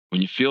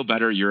When you feel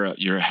better, you're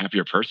a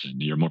happier person.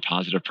 You're a more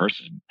positive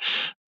person.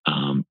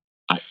 Um,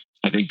 I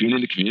I think being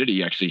in the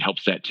community actually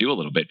helps that too a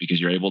little bit, because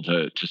you're able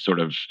to sort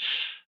of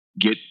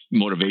get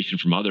motivation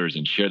from others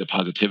and share the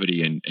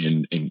positivity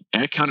and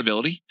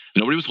accountability.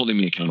 Nobody was holding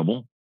me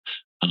accountable.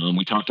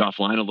 We talked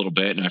offline a little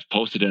bit, and I've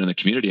posted it in the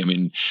community. I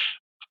mean,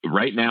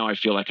 right now I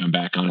feel like I'm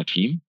back on a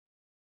team,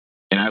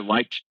 and I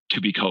liked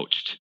to be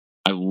coached.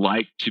 I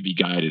like to be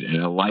guided,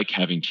 and I like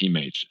having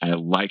teammates. I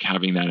like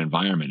having that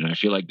environment, and I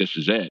feel like this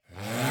is it.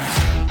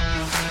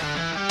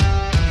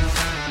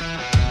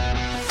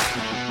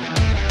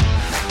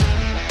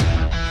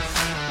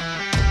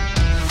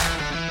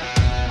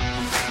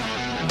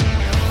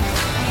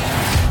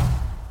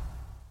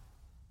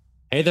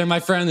 Hey there, my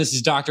friend. This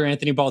is Dr.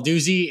 Anthony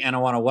Balduzzi, and I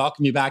want to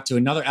welcome you back to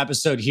another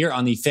episode here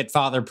on the Fit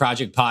Father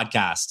Project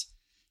podcast.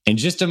 In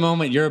just a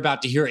moment, you're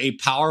about to hear a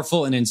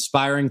powerful and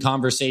inspiring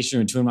conversation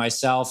between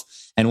myself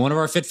and one of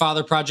our Fit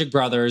Father Project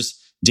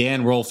brothers,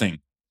 Dan Rolfing.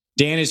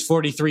 Dan is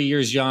 43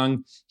 years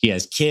young. He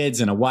has kids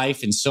and a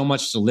wife and so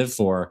much to live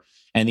for.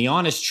 And the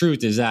honest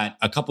truth is that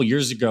a couple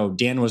years ago,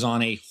 Dan was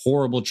on a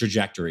horrible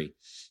trajectory.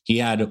 He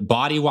had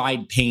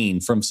body-wide pain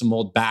from some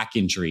old back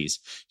injuries.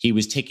 He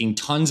was taking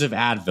tons of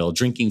Advil,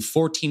 drinking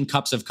 14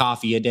 cups of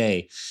coffee a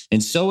day,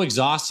 and so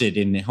exhausted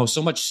and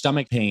so much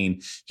stomach pain,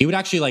 he would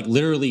actually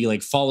literally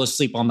fall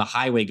asleep on the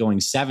highway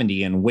going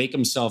 70 and wake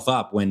himself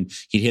up when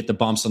he'd hit the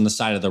bumps on the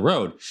side of the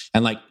road.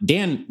 And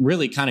Dan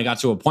really kind of got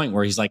to a point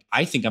where he's like,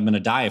 I think I'm going to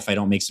die if I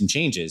don't make some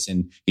changes.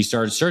 And he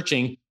started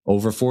searching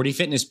over 40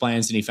 fitness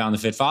plans, and he found the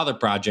Fit Father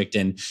Project,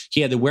 and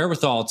he had the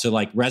wherewithal to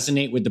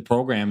resonate with the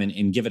program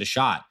and give it a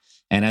shot.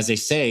 And as they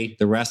say,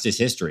 the rest is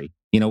history.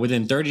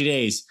 Within 30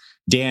 days,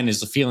 Dan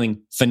is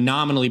feeling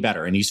phenomenally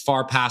better. And he's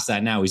far past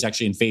that now. He's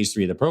actually in phase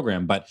 3 of the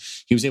program, but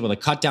he was able to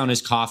cut down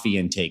his coffee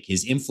intake.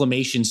 His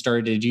inflammation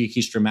started to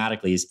decrease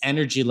dramatically. His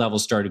energy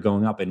levels started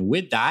going up. And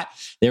with that,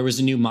 there was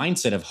a new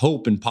mindset of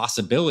hope and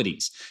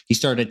possibilities. He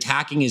started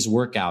attacking his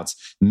workouts,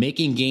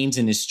 making gains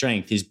in his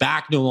strength. His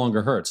back no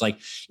longer hurts.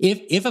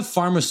 If a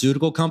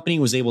pharmaceutical company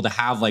was able to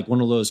have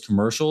one of those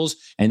commercials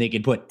and they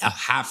could put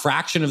a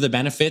fraction of the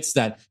benefits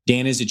that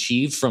Dan has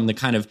achieved from the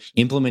kind of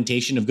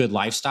implementation of good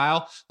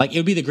lifestyle, it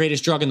would be the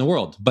greatest drug in the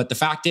world. But the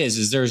fact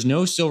is there's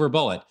no silver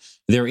bullet.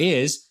 There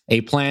is a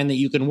plan that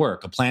you can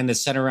work, a plan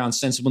that's centered around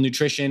sensible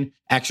nutrition,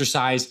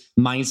 exercise,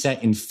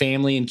 mindset, and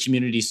family and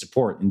community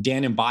support. And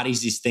Dan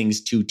embodies these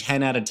things to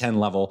 10 out of 10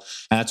 level.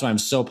 And that's why I'm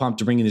so pumped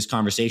to bring in this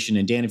conversation.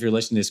 And Dan, if you're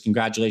listening to this,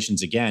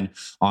 congratulations again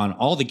on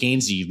all the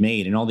gains that you've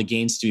made and all the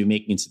gains to be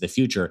making into the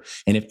future.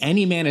 And if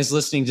any man is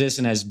listening to this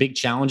and has big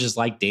challenges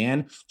like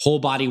Dan, whole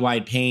body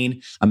wide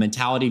pain, a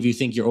mentality of you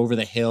think you're over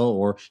the hill,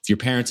 or if your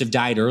parents have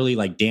died early,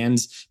 like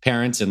Dan's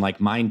parents and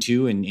mine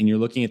too, and you're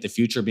looking at the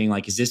future being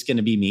is this going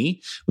to be me?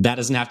 Well, that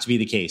doesn't have to be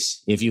the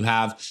case. If you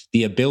have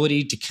the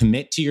ability to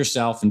commit to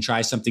yourself and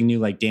try something new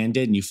like Dan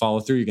did, and you follow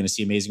through, you're going to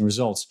see amazing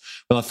results.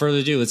 Without further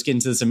ado, let's get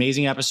into this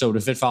amazing episode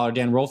of Fit Father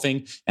Dan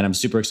Rolfing, and I'm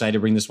super excited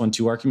to bring this one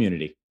to our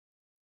community.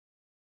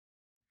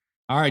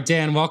 All right,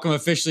 Dan, welcome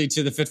officially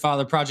to the Fit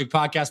Father Project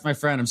podcast, my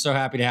friend. I'm so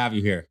happy to have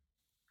you here.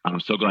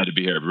 I'm so glad to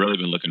be here. I've really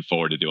been looking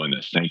forward to doing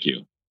this. Thank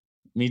you.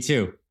 Me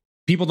too.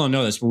 People don't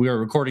know this, but we are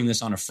recording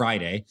this on a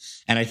Friday.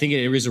 And I think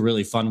it is a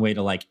really fun way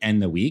to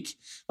end the week,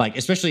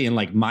 especially in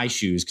my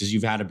shoes, because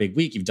you've had a big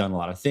week, you've done a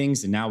lot of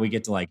things. And now we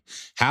get to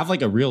have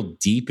a real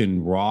deep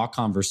and raw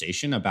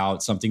conversation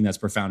about something that's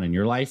profound in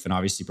your life and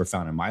obviously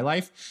profound in my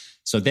life.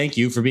 So thank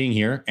you for being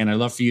here. And I'd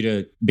love for you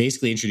to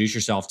basically introduce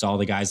yourself to all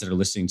the guys that are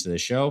listening to the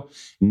show,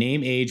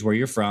 name, age, where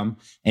you're from,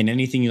 and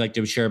anything you'd like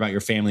to share about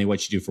your family,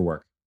 what you do for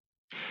work.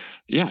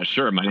 Yeah,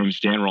 sure. My name is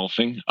Dan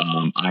Rolfing.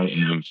 I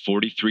am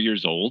 43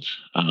 years old.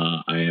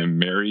 I am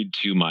married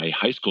to my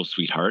high school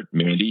sweetheart,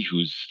 Mandy,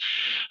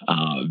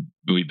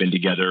 we've been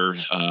together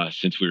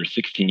since we were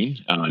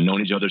 16,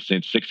 known each other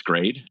since 6th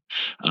grade.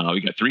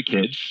 We got 3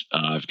 kids.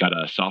 I've got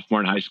a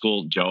sophomore in high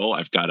school, Joe.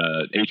 I've got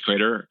an 8th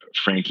grader,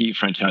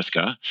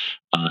 Francesca.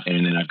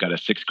 And then I've got a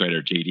 6th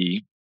grader,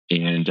 JD.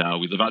 And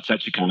we live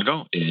outside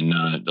Chicago in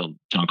the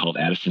town called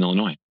Addison,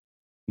 Illinois.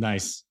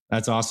 Nice.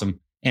 That's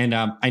awesome. And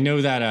I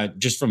know that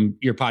just from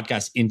your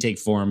podcast intake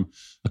form,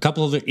 a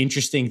couple of the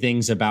interesting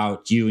things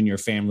about you and your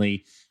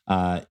family.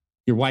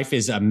 Your wife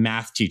is a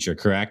math teacher,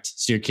 correct?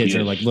 So your kids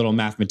are little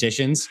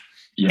mathematicians.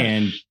 Yes.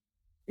 And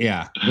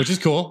yeah, which is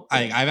cool.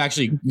 I've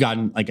actually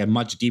gotten a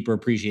much deeper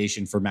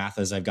appreciation for math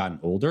as I've gotten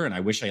older. And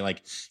I wish I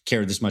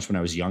cared this much when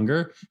I was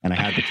younger and I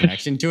had the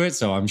connection to it.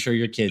 So I'm sure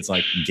your kids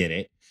get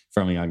it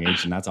from a young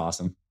age, and that's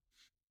awesome.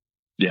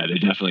 Yeah, they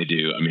definitely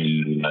do. I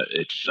mean,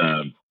 it's...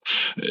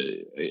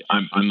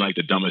 I'm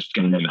the dumbest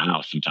guy in the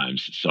house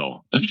sometimes.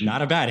 So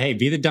not a bad. Hey,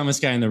 be the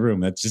dumbest guy in the room.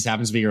 That just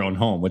happens to be your own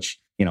home, which,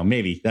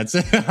 maybe that's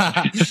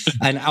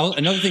and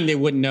another thing they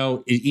wouldn't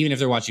know, even if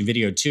they're watching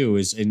video too,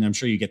 is, and I'm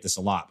sure you get this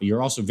a lot, but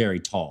you're also very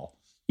tall.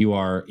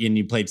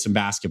 You played some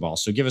basketball.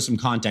 So give us some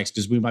context,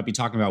 because we might be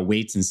talking about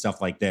weights and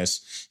stuff like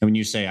this. And when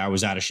you say I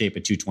was out of shape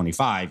at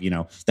 225,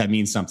 that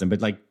means something, but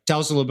tell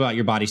us a little bit about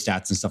your body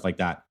stats and stuff like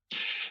that.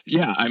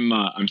 Yeah, I'm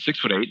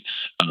 6'8",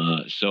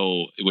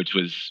 so which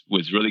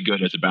was really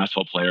good as a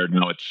basketball player.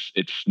 Now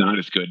it's not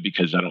as good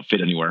because I don't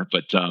fit anywhere.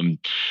 But I'm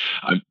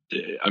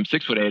I'm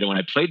 6'8", and when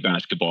I played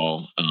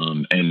basketball,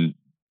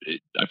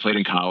 I played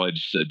in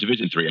college,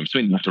 Division III. I'm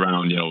swinging left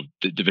around.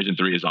 Division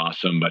III is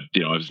awesome, but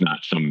I was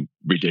not some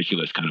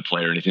ridiculous kind of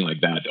player or anything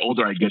like that. The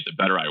older I get, the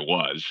better I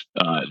was,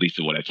 at least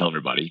of what I tell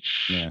everybody.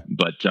 Yeah.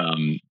 But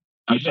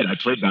I did. I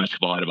played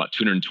basketball at about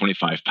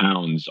 225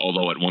 pounds,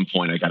 although at one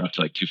point I got up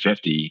to like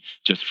 250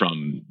 just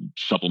from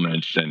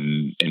supplements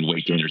and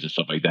weight gainers and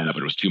stuff like that,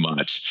 but it was too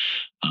much.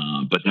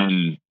 But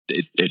then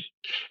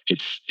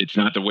it's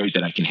not the weight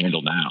that I can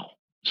handle now.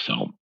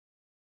 So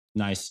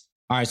Nice.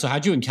 All right. So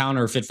how'd you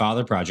encounter Fit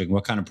Father Project?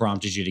 What kind of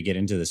prompted you to get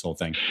into this whole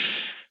thing?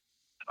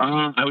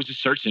 I was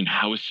just searching.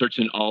 I was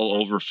searching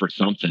all over for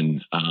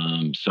something.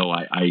 So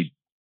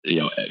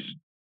you know,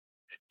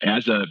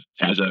 as a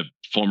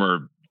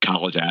former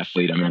college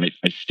athlete, I mean,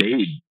 I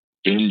stayed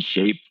in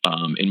shape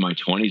in my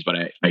 20s, but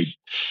I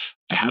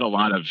had a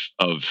lot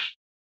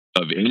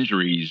of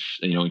injuries.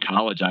 In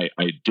college, I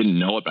didn't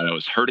know it, but I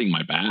was hurting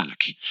my back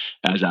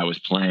as I was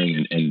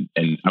playing, and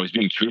I was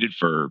being treated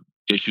for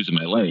issues in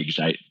my legs.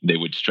 They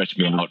would stretch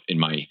me out in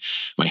my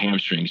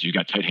hamstrings. You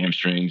got tight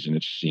hamstrings, and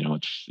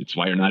it's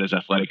why you're not as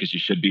athletic as you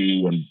should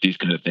be, and these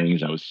kind of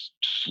things. I was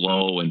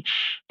slow,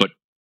 but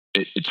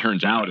it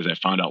turns out, as I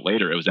found out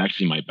later, it was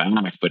actually my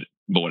back. But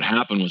what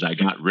happened was I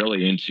got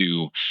really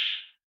into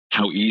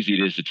how easy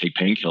it is to take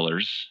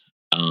painkillers.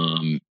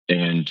 And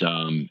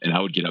I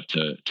would get up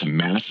to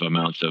massive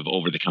amounts of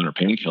over-the-counter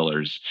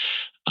painkillers,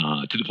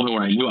 to the point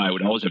where I knew I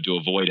would always have to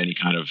avoid any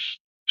kind of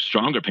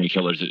stronger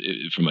painkillers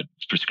from a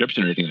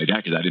prescription or anything like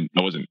that, because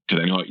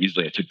I know how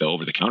easily I took the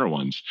over-the-counter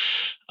ones.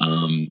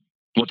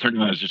 Well, it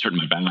turned out I was just hurting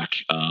my back.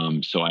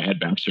 So I had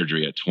back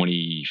surgery at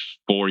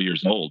 24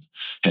 years old,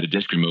 had a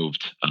disc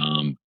removed,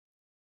 and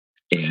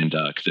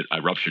because I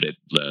ruptured it,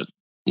 the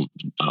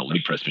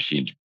leg press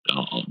machine,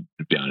 to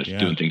be honest,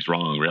 doing things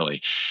wrong,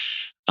 really.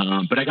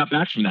 But I got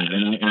back from that,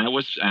 and I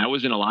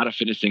was in a lot of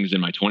fitness things in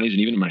my 20s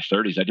and even in my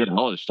 30s. I did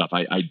all of this stuff.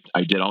 I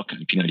did all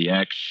kinds of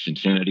P90X,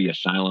 Insanity,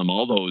 Asylum,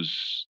 all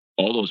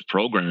those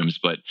programs,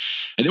 and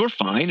they were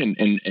fine,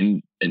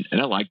 and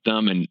I liked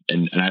them,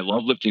 and I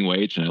love lifting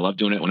weights, and I loved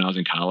doing it when I was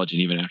in college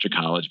and even after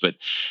college. But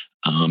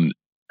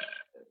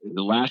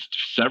the last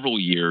several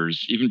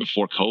years, even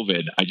before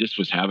COVID, I just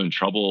was having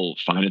trouble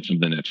finding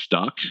something that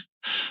stuck.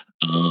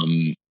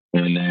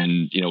 And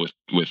then,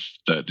 with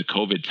the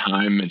COVID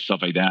time and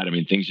stuff like that, I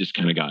mean, things just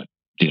kind of got,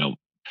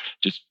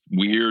 just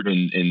weird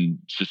in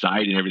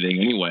society and everything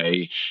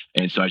anyway.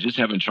 And so I was just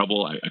having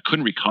trouble. I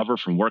couldn't recover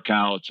from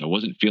workouts. I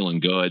wasn't feeling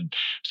good.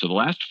 So the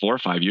last 4 or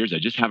 5 years, I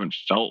just haven't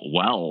felt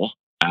well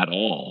at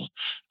all.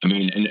 I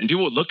mean, and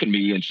people would look at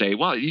me and say,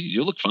 well,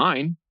 you look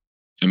fine.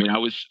 I mean, I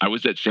was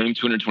that same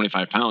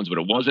 225 pounds, but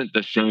it wasn't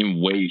the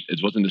same weight.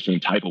 It wasn't the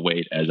same type of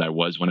weight as I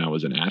was when I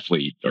was an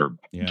athlete or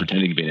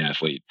pretending to be an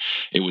athlete.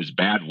 It was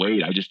bad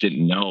weight. I just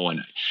didn't know.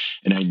 And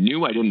I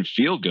knew I didn't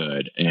feel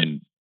good,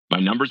 and my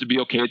numbers would be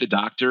okay at the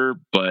doctor,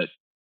 but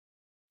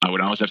I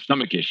would always have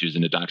stomach issues.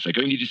 And the doc's like,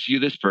 oh, you need to see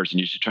this person.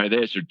 You should try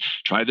this or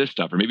try this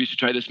stuff, or maybe you should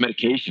try this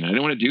medication. I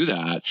didn't want to do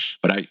that,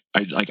 but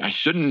I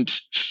shouldn't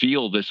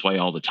feel this way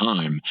all the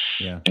time.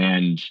 Yeah.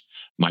 And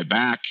my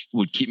back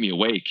would keep me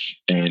awake,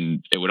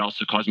 and it would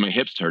also cause my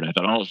hips to hurt. I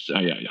thought,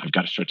 I've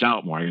got to stretch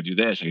out more. I got to do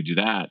this. I got to do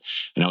that.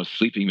 And I was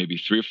sleeping maybe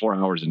 3 or 4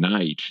 hours a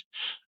night,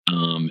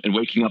 and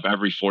waking up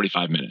every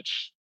 45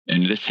 minutes.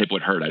 And this hip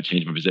would hurt. I'd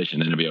change my position,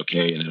 then it'd be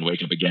okay, and then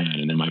wake up again,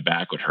 and then my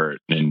back would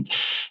hurt. And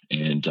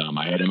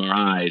I had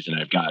MRIs, and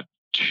I've got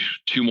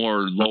two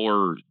more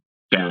lower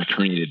back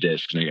herniated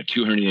discs, and I got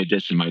 2 herniated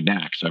discs in my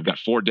neck. So I've got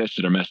 4 discs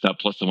that are messed up,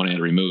 plus the one I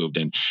had removed.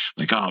 And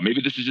I'm like, oh, maybe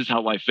this is just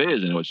how life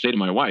is. And I would say to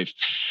my wife,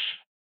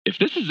 if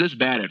this is this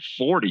bad at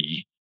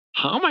 40,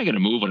 how am I going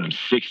to move when I'm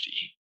 60?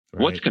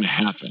 Right. What's going to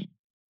happen?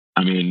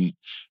 I mean,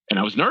 and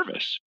I was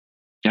nervous,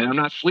 and I'm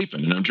not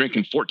sleeping, and I'm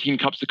drinking 14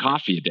 cups of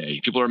coffee a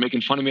day. People are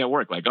making fun of me at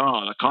work, like,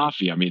 oh, the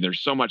coffee. I mean,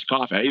 there's so much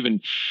coffee.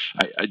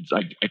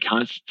 I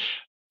can't,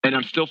 and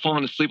I'm still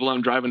falling asleep while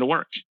I'm driving to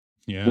work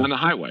on the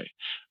highway.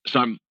 So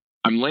I'm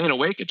laying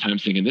awake at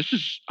times thinking,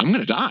 I'm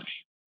going to die.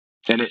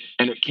 And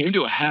it came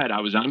to a head.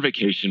 I was on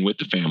vacation with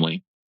the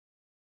family.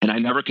 And I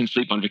never can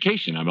sleep on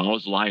vacation. I'm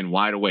always lying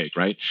wide awake,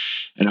 right?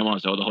 And I'm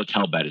always, the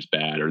hotel bed is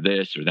bad, or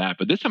this or that.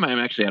 But this time I'm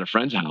actually at a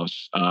friend's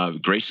house,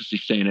 graciously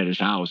staying at his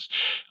house.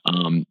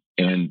 And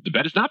the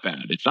bed is not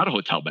bad. It's not a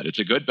hotel bed. It's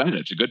a good bed.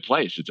 It's a good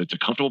place. It's a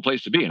comfortable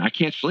place to be. And I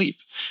can't sleep.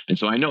 And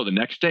so I know the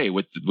next day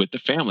with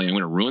the family, I'm going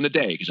to ruin the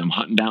day because I'm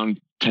hunting down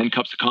 10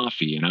 cups of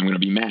coffee, and I'm going to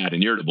be mad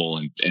and irritable.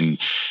 And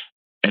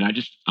I'm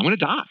going to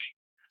die.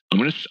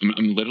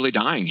 I'm literally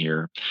dying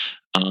here.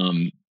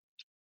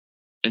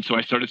 And so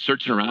I started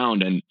searching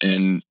around,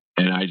 and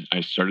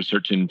I started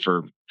searching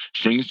for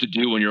things to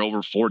do when you're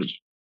over 40,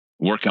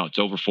 workouts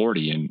over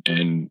 40,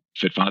 and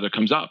Fit Father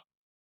comes up.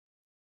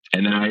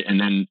 And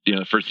then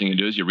the first thing you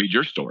do is you read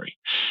your story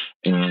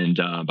and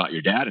about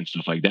your dad and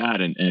stuff like that.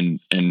 And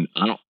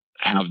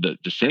have the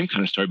same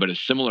kind of story, but a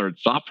similar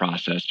thought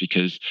process,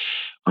 because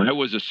I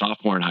was a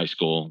sophomore in high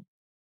school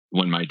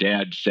when my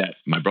dad sat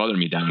my brother and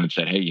me down and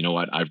said, "Hey, you know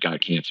what? I've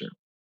got cancer."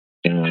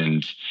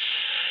 And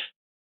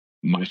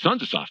my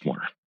son's a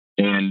sophomore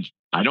and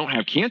I don't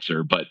have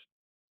cancer, but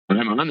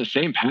I'm on the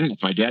same path.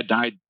 My dad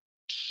died,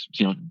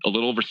 a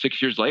little over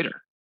 6 years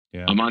later.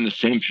 Yeah. I'm on the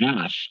same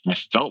path. I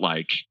felt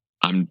like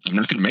I'm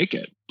not going to make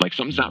it. Like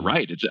something's not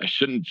right. I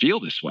shouldn't feel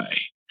this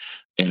way,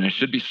 and I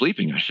should be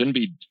sleeping. I shouldn't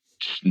be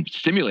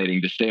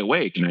stimulating to stay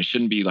awake, and I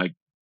shouldn't be like,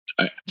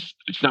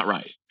 it's not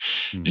right.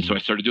 Mm-hmm. And so I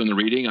started doing the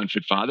reading on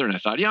Fit Father, and I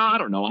thought, I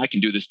don't know, I can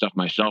do this stuff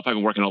myself. I've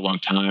been working a long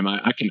time.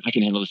 I can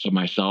handle this stuff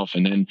myself.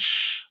 And then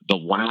the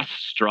last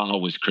straw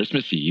was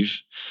Christmas Eve,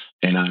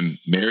 and I'm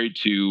married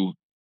to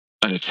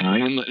an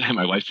Italian.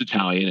 My wife's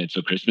Italian, and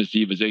so Christmas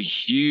Eve is a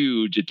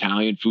huge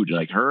Italian food.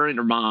 Like her and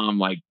her mom,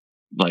 like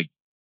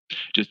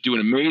just do an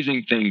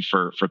amazing thing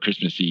for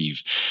Christmas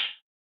Eve.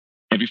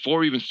 And before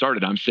we even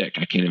started, I'm sick.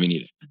 I can't even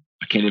eat it.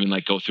 I can't even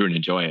go through and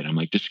enjoy it. I'm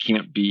like, this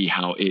can't be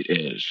how it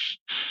is.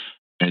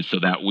 And so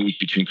that week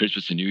between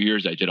Christmas and New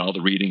Year's, I did all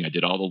the reading, I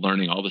did all the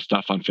learning, all the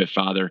stuff on Fit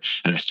Father,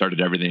 and I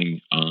started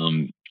everything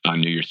on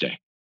New Year's Day.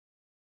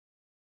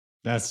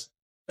 That's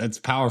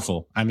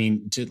powerful. I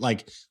mean,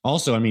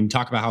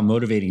 talk about how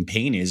motivating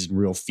pain is and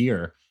real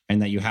fear,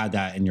 and that you had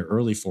that in your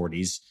early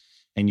 40s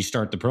and you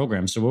start the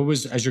program. So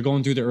as you're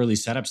going through the early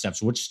setup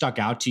steps, what stuck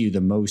out to you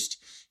the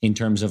most in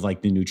terms of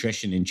the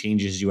nutrition and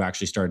changes you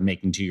actually started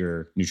making to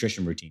your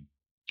nutrition routine?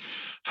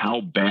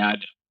 How bad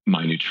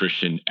my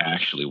nutrition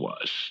actually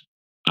was.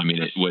 I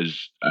mean,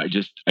 I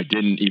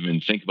didn't even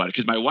think about it,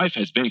 because my wife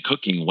has been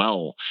cooking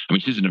well. I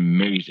mean, she's an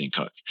amazing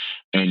cook,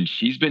 and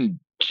she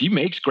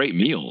makes great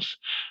meals.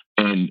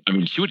 And I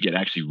mean, she would get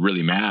actually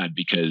really mad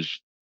because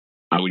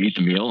I would eat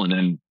the meal, and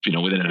then,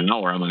 within an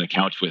hour, I'm on the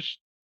couch with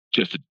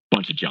just a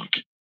bunch of junk,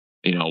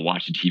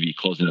 watching TV,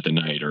 closing at the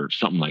night or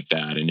something like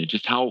that. And it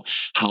just how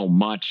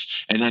much,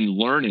 and then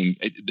learning.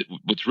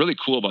 What's really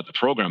cool about the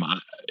program,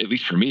 at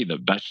least for me,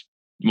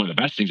 one of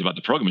the best things about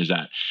the program is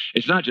that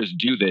it's not just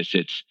do this,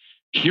 it's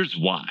here's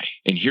why,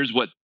 and here's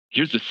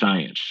the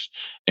science,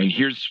 and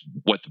here's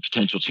what the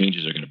potential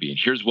changes are going to be, and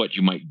here's what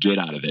you might get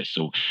out of this.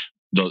 So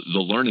the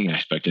learning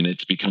aspect, and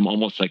it's become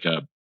almost like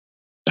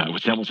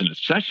it's almost an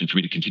obsession for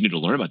me to continue to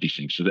learn about these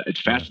things. So that it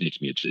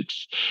fascinates me.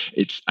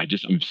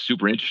 I'm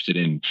super interested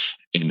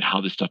in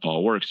how this stuff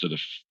all works. So the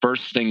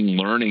first thing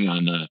learning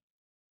on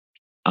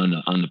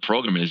the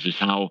program is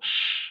how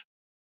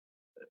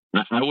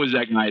I was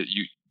that guy.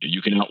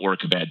 You can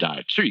outwork a bad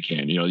diet. Sure you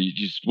can. You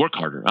just work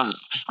harder.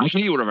 I can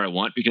eat whatever I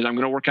want because I'm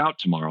going to work out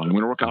tomorrow. I'm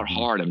going to work out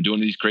hard. I'm doing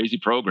these crazy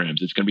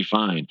programs. It's going to be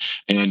fine.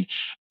 And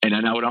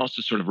then I would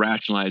also sort of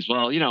rationalize,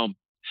 well,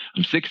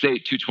 I'm 6'8",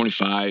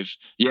 225.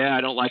 Yeah,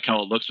 I don't like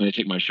how it looks when I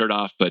take my shirt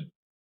off, but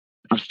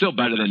I'm still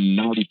better than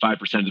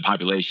 95% of the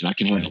population. I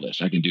can handle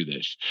this. I can do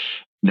this.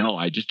 No,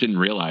 I just didn't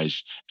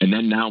realize. And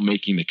then now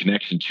making the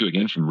connection too,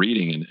 again, from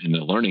reading and the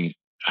learning,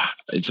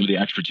 and some of the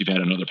experts you've had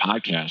on other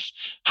podcasts,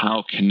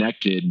 how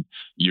connected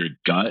your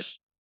gut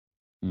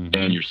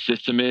and your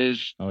system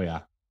is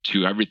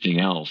to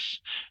everything else.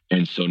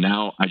 And so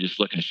now I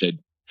just look, I said,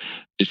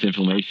 it's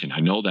inflammation. I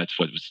know that's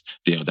what was,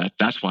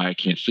 that's why I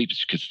can't sleep.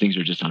 It's because things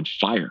are just on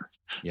fire.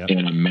 Yep.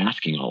 And I'm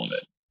masking all of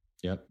it.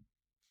 Yep.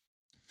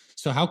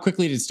 So how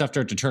quickly did stuff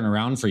start to turn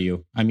around for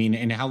you? I mean,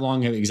 and how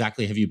long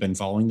exactly have you been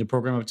following the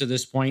program up to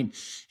this point?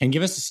 And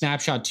give us a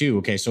snapshot too.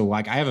 Okay. So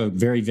I have a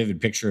very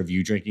vivid picture of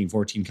you drinking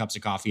 14 cups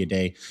of coffee a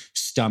day,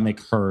 stomach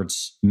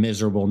hurts,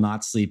 miserable,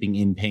 not sleeping,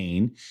 in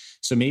pain.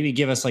 So maybe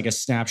give us a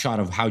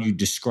snapshot of how you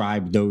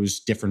describe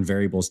those different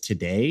variables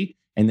today.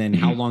 And then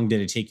how long did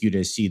it take you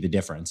to see the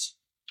difference?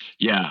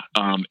 Yeah.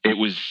 It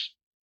was,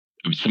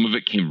 some of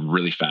it came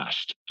really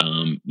fast,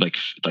 like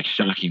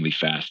shockingly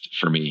fast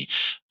for me.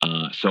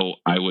 So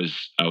I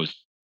was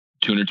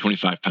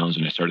 225 pounds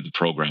when I started the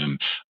program.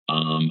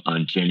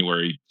 On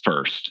January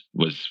 1st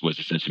was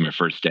essentially my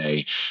first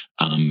day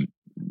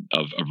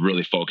of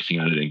really focusing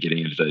on it and getting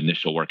into the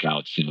initial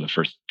workouts. The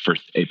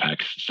first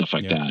Apex, stuff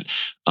like that.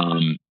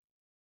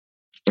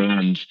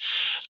 And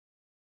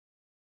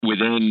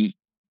within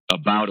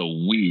about a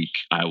week,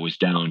 I was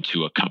down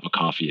to a cup of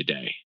coffee a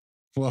day.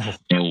 Whoa.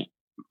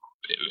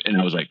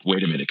 And I was like,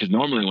 wait a minute. Because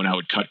normally when I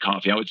would cut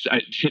coffee, I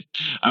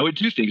would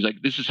do things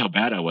like, this is how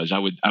bad I was. I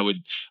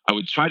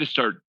would try to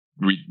start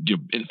in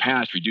the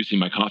past reducing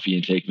my coffee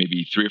intake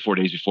maybe 3 or 4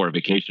 days before a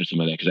vacation or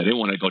something like that, because I didn't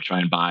want to go try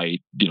and buy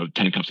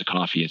 10 cups of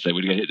coffee and say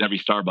we're going to hit every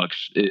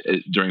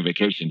Starbucks during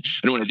vacation.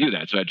 I didn't want to do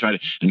that. So I'd try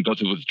to go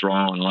through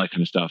withdrawal and all that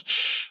kind of stuff.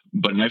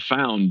 But I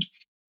found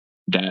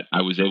that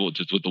I was able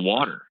to, with the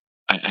water,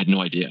 I had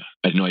no idea.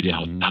 I had no idea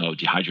how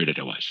dehydrated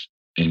I was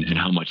and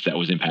how much that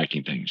was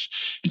impacting things.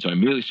 And so I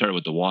immediately started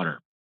with the water.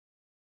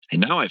 And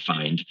now I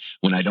find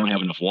when I don't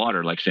have enough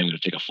water, like say I'm going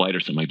to take a flight or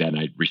something like that, and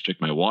I restrict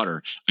my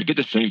water, I get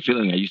the same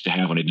feeling I used to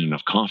have when I didn't have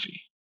enough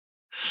coffee.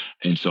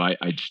 And so I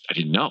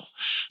didn't know.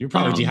 You're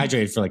probably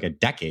dehydrated for a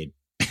decade.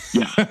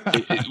 Yeah.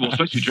 Well,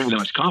 especially drinking that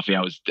much coffee,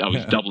 I was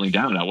doubling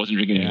down. I wasn't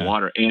drinking any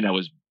water, and I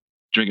was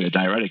drinking a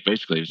diuretic.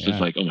 Basically, it's just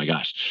like, oh my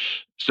gosh.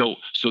 So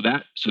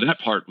that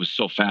part was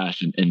so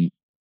fast, and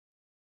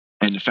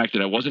the fact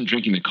that I wasn't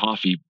drinking the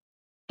coffee,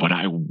 but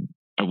I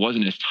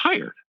wasn't as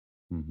tired.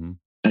 Mm-hmm.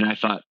 And I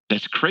thought,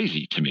 that's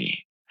crazy to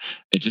me.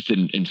 It just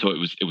didn't. And so it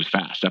was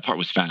fast. That part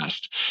was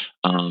fast.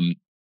 I'm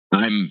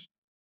on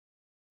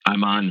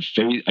I'm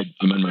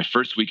on my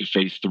first week of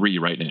phase 3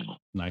 right now.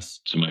 Nice.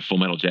 So my full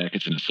metal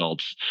jackets and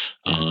assaults.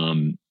 Yeah.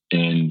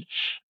 And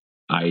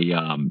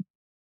I'm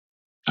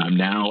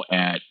now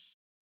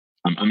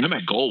I'm at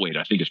my goal weight,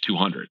 I think, is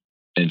 200.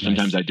 And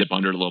sometimes I dip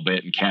under it a little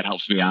bit, and Kat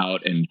helps me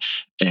out, and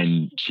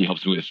she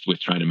helps me with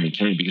trying to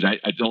maintain, because I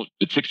don't,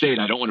 at 6'8",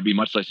 I don't want to be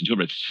much less than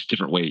 200. It's just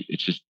different weight.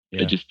 It's just,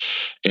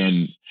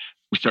 and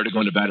we started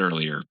going to bed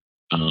earlier.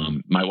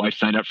 My wife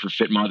signed up for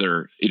Fit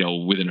Mother,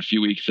 within a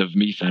few weeks of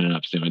me signing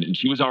up soon, and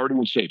she was already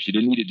in shape. She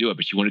didn't need to do it,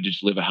 but she wanted to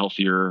just live a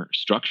healthier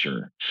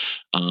structure.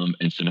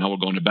 And so now we're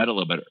going to bed a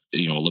little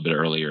bit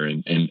earlier,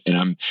 and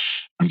I'm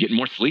getting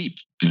more sleep,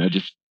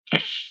 and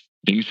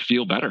things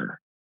feel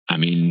better. I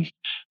mean,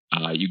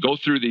 you go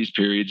through these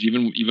periods,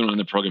 even on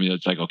the program,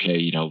 it's like, okay,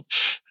 you're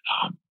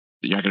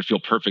not going to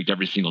feel perfect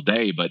every single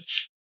day, but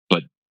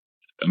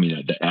I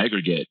mean, the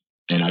aggregate,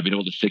 and I've been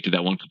able to stick to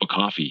that 1 cup of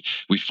coffee.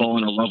 We've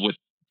fallen in love with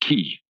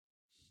tea.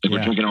 Like,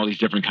 we're drinking all these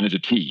different kinds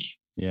of tea.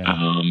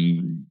 Yeah.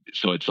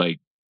 So it's like,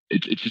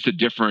 it's just a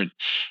different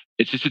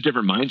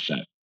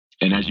mindset.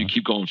 And as you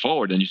keep going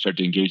forward, then you start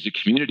to engage the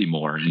community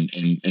more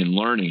and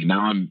learning.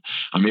 Now I'm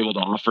able to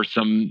offer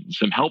some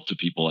help to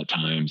people at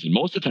times, and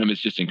most of the time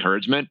it's just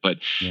encouragement. But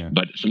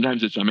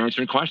sometimes I'm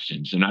answering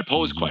questions, and I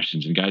pose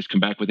questions, and guys come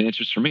back with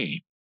answers for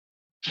me.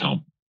 So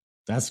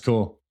that's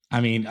cool. I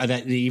mean,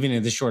 that even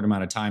in this short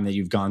amount of time that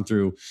you've gone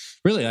through,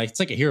 really, like, it's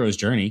like a hero's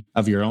journey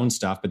of your own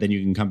stuff, but then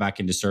you can come back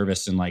into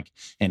service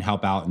and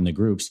help out in the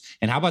groups.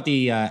 And how about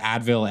the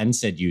Advil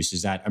NSAID use?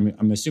 Is that,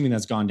 I'm assuming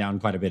that's gone down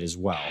quite a bit as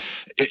well.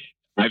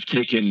 I've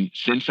taken,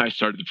 since I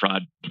started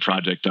the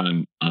project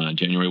on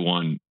January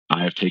 1,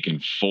 I have taken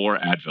 4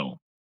 Advil.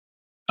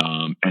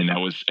 And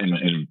that was,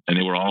 and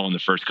they were all in the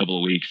first couple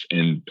of weeks,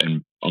 and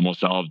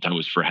almost all of the time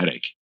was for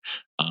headache.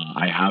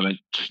 I haven't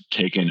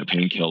taken a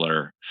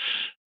painkiller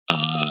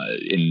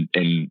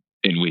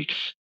in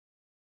weeks.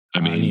 I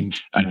mean,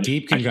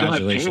 deep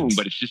congratulations. I still have pain,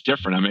 but it's just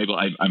different.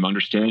 I'm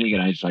understanding,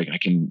 and it's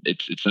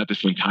not the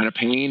same kind of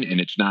pain, and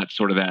it's not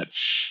sort of that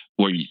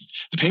where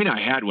the pain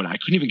I had when I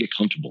couldn't even get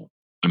comfortable.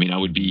 I mean, I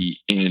would be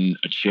in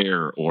a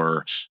chair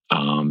or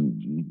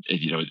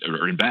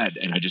or in bed,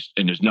 and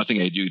there's nothing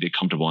I do to get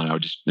comfortable, and I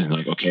would just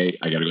like, okay,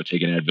 I got to go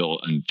take an Advil,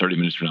 and 30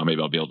 minutes from now,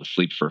 maybe I'll be able to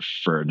sleep for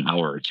an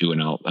hour or two,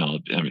 and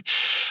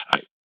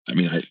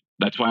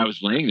that's why I was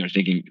laying there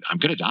thinking, I'm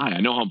going to die.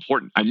 I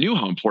knew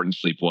how important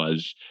sleep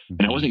was,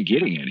 and I wasn't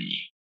getting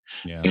any.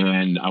 Yeah.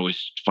 And I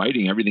was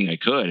fighting everything I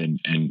could,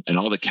 and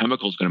all the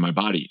chemicals going to my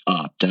body,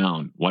 up,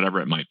 down, whatever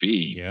it might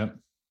be. Yeah.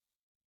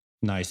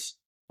 Nice.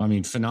 I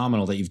mean,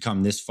 phenomenal that you've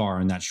come this far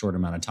in that short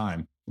amount of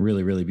time.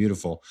 Really, really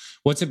beautiful.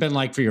 What's it been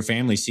like for your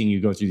family seeing you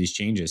go through these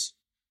changes?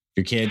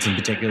 Your kids in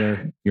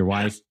particular, your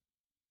wife?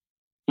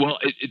 Well,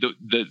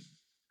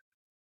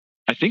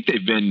 I think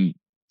they've been,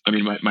 I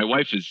mean, my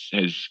wife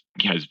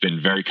has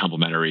been very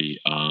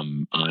complimentary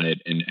on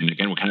it. And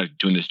again, we're kind of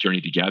doing this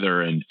journey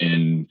together, and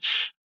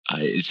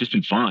it's just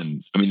been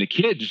fun. I mean, the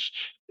kids,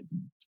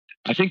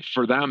 I think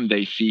for them,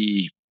 they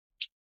see,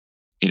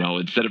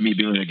 instead of me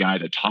being a guy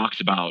that talks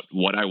about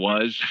what I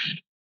was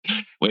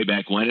way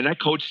back when, and I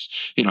coached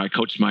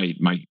my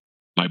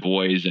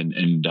boys,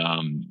 and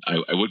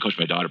I would coach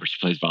my daughter, but she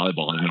plays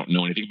volleyball, and I don't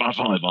know anything about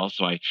volleyball.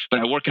 But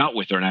I work out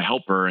with her, and I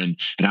help her, and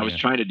I was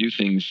trying to do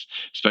things,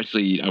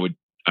 especially I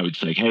would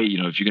say, hey,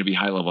 if you're going to be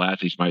high level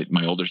athletes,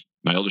 my older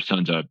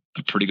son's a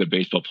pretty good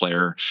baseball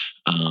player,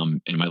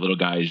 and my little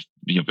guy's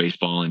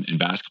baseball and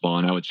basketball,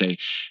 and I would say,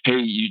 hey,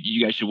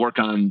 you guys should work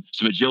on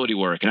some agility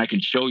work, and I can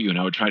show you, and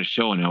I would try to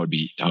show, and I would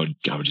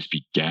just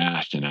be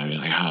gassed, and I'd be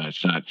like, I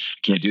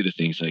can't do the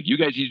things. Like, you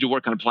guys need to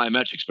work on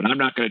plyometrics, but I'm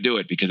not going to do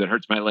it because it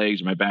hurts my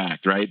legs or my back,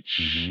 right?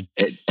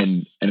 Mm-hmm.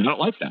 And I don't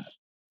like that.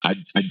 I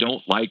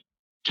don't like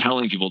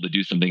telling people to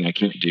do something I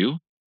can't do.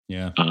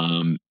 Yeah.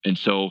 And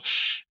so,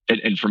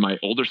 and for my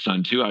older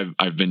son too,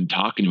 I've been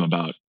talking to him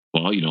about,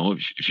 well,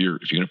 if you're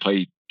going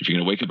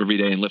to wake up every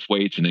day and lift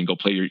weights, and then go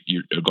play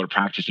go to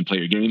practice and play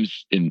your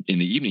games in the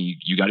evening,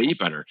 you got to eat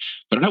better.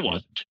 But I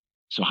wasn't.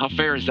 So how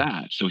fair is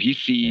that? So he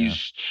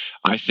sees,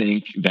 I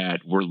think,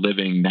 that we're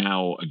living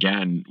now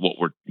again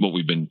what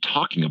we've been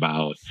talking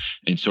about,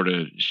 and sort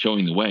of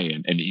showing the way.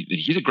 And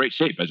he's in great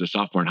shape as a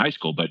sophomore in high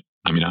school, but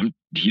I mean,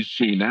 he's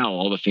seeing now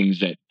all the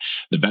things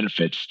the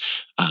benefits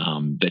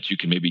that you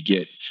can maybe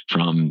get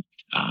from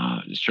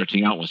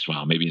stretching out once in a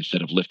while. Maybe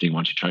instead of lifting, why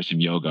don't you try some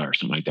yoga or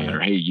something like that? Yeah.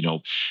 Or hey,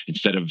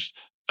 instead of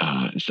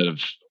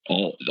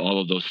all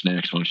of those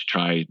snacks, why don't you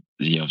try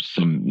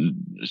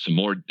some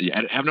more?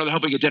 Have another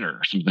helping at dinner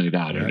or something like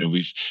that. Right. And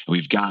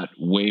we've got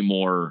way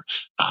more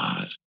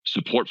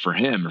support for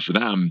him or for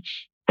them,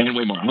 and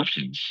way more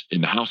options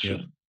in the house for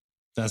them.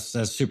 That's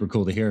super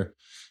cool to hear.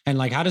 And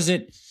like, how does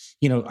it?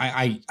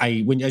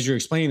 when as you're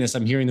explaining this,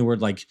 I'm hearing the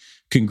word like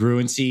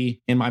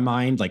congruency in my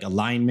mind, like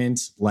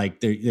alignment,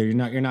 like you're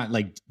not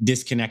like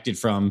disconnected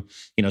from,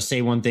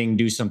 say one thing,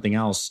 do something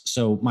else.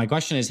 So my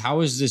question is,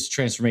 how has this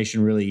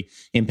transformation really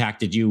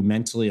impacted you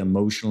mentally,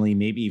 emotionally,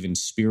 maybe even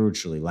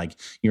spiritually? Like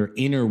your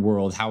inner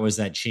world, how has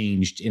that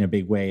changed in a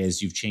big way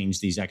as you've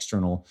changed these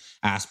external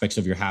aspects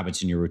of your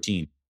habits and your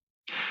routine?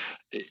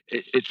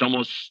 It's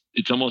almost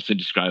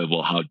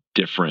indescribable how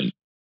different.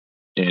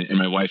 And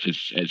my wife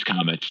has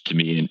commented to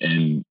me,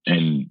 and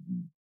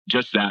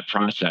just that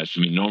process. I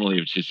mean, normally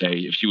it would just say,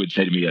 if she would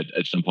say to me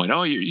at some point,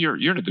 "Oh, you're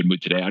in a good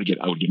mood today," I would get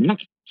mad.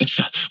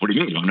 What do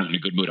you mean? I'm not in a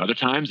good mood other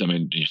times. I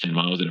mean, you're saying,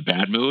 "Well, I was in a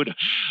bad mood,"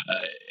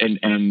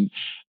 and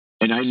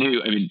I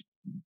knew. I mean,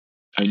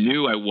 I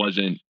knew I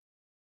wasn't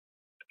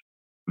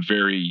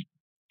very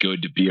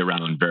good to be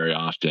around very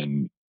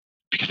often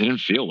because I didn't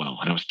feel well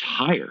and I was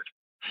tired.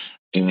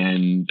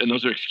 And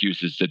those are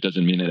excuses. That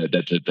doesn't mean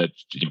that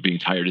being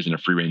tired isn't a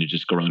free rein to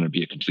just go around and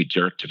be a complete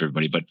jerk to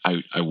everybody. But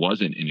I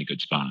wasn't in a good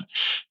spot.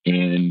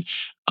 And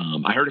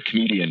I heard a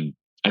comedian,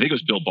 I think it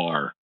was Bill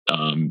Barr.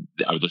 I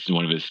would listen to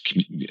one of his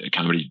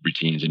comedy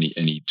routines, and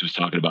he was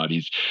talking about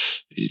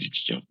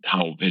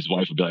how his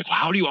wife would be like, "Well,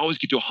 how do you always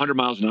get to 100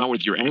 miles an hour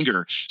with your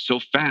anger so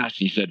fast?"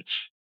 And he said,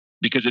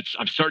 "Because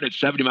I'm starting at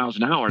 70 miles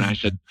an hour." And I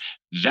said,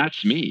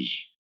 "That's me.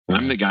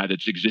 I'm the guy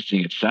that's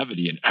existing at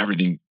 70, and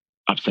everything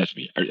upsets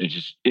me. It's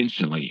just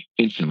instantly.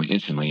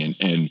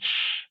 And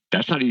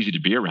that's not easy to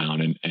be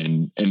around.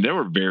 And there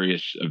were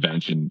various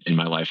events in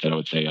my life that I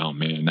would say, oh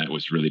man, that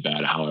was really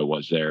bad how I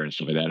was there and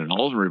stuff like that. And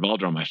all of them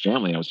revolved around my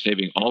family. I was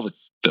saving all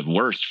the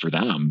worst for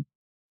them.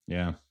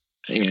 Yeah.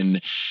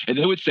 And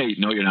they would say,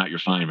 no, you're not, you're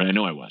fine. But I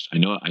know I was. I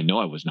know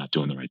I was not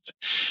doing the right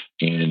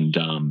thing. And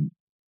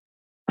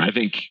I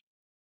think,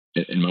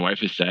 and my wife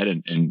has said,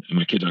 and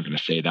my kids aren't going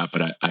to say that,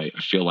 but I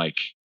feel like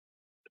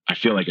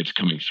it's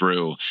coming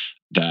through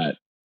that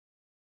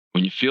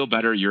when you feel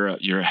better,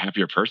 you're a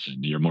happier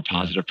person. You're a more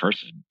positive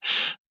person.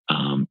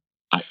 I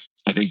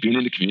think being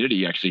in the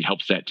community actually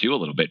helps that too a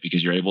little bit,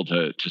 because you're able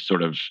to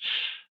sort of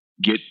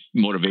get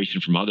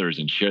motivation from others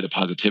and share the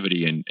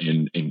positivity and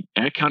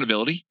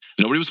accountability.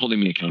 Nobody was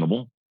holding me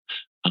accountable.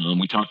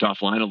 We talked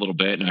offline a little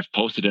bit, and I've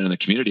posted it in the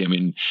community. I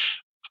mean,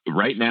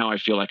 right now I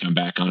feel like I'm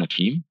back on a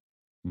team,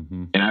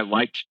 and I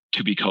liked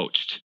to be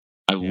coached.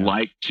 I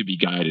like to be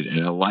guided,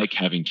 and I like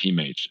having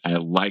teammates. I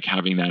like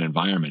having that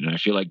environment, and I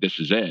feel like this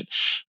is it.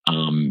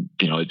 I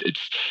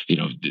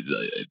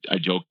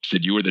joked,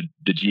 said you were the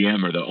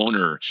GM or the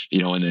owner,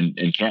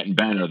 and Kat and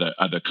Ben are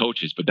the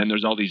coaches. But then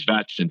there's all these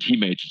vets and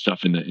teammates and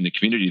stuff in the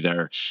community that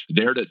are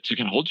there to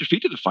kind of hold your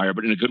feet to the fire,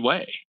 but in a good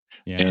way.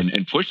 Yeah.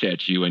 And push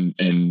at you and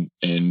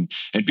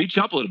beat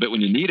you up a little bit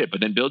when you need it, but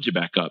then build you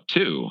back up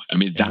too. I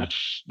mean,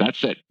 that's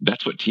it.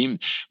 That's what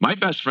my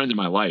best friends in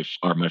my life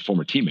are my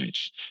former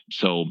teammates.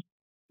 So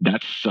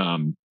that's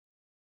that's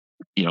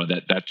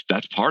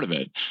part of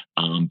it.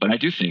 But I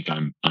do think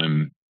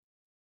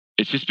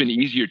it's just been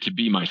easier to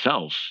be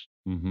myself,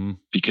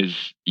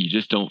 because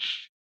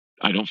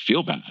I don't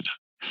feel bad.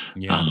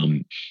 Yeah.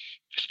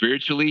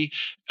 Spiritually,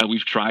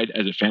 we've tried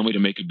as a family to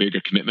make a bigger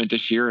commitment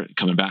this year,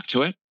 coming back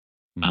to it.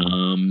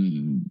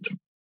 My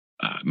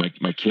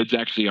kids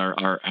actually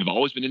have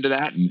always been into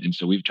that, and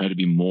so we've tried to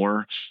be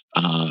more,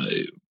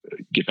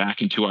 get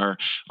back into our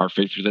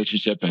faith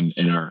relationship and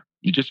our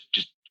just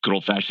good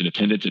old fashioned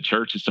attendance at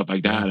church and stuff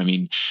like that. I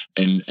mean,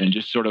 and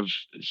just sort of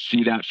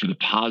see that for the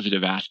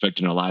positive aspect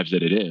in our lives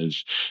that it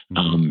is.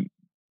 Again,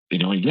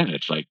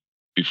 it's like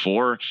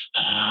before,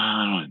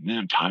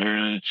 I'm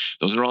tired.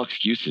 Those are all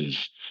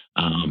excuses.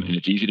 And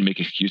it's easy to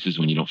make excuses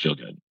when you don't feel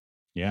good.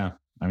 Yeah.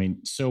 I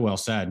mean, so well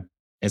said.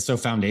 It's so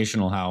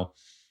foundational how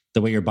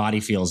the way your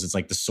body feels, it's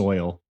like the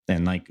soil,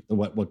 and like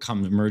what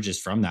emerges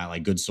from that,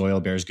 like good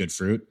soil bears good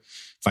fruit,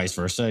 vice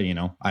versa.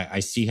 I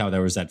see how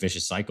there was that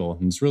vicious cycle,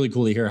 and it's really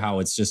cool to hear how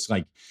it's just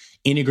like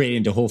integrated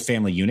into a whole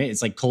family unit.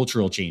 It's like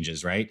cultural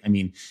changes, right? I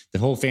mean, the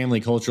whole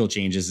family cultural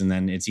changes, and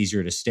then it's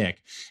easier to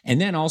stick. And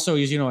then also,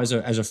 as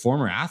a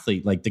former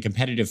athlete, like the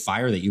competitive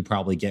fire that you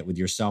probably get with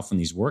yourself in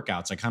these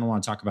workouts, I kind of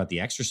want to talk about the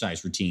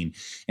exercise routine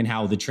and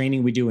how the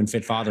training we do in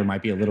Fit Father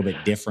might be a little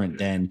bit different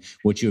than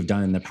what you have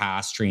done in the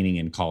past training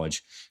in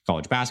college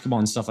basketball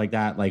and stuff like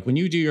that. Like when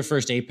you do your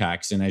first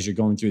Apex, and as you're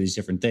going through these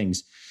different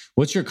things,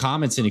 what's your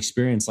comments and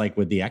experience like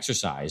with the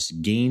exercise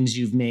gains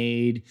you've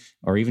made,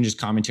 or even just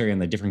commentary on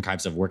the different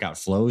types of workout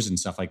flows and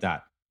stuff like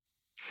that?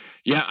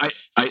 Yeah,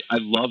 I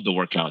love the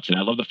workouts, and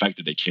I love the fact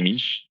that they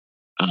change.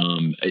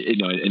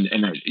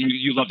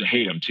 You love to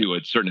hate them too,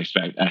 at a certain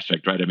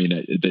aspect, right? I mean,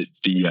 the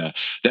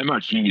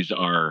MRTs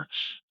are,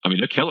 I mean,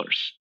 they're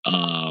killers.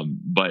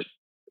 But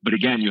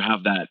again, you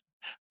have that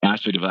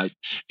aspect of like,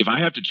 if I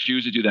have to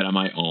choose to do that on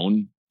my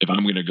own, if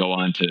I'm going to go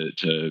on to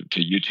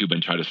YouTube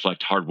and try to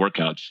select hard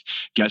workouts,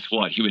 guess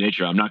what? Human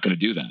nature, I'm not going to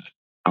do that.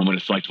 I'm going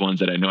to select ones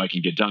that I know I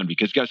can get done,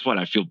 because guess what?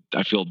 I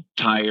feel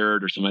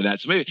tired or something like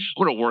that. So maybe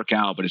I'm going to work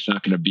out, but it's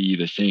not going to be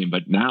the same.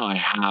 But now I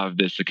have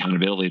this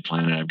accountability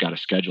plan, and I've got a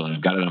schedule, and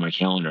I've got it on my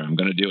calendar. I'm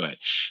going to do it.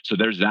 So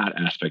there's that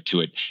aspect to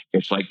it.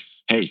 It's like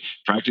hey,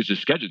 practice is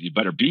scheduled. You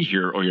better be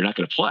here or you're not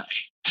going to play.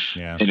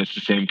 Yeah. And it's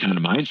the same kind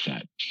of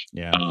mindset.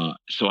 Yeah.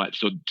 So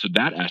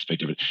that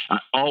aspect of it, I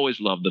always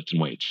loved lifting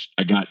weights.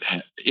 I got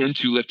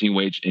into lifting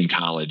weights in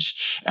college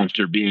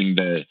after being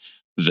the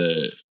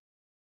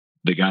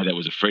guy that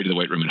was afraid of the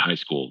weight room in high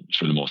school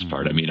for the most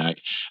part. I mean, I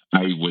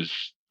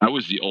was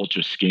the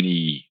ultra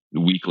skinny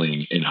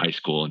weakling in high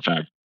school. In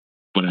fact,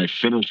 when I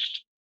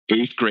finished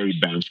 8th grade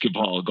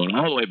basketball, going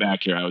all the way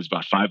back here, I was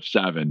about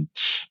 5'7",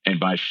 and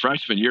by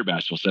freshman year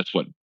basketball, so that's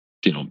what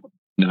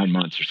 9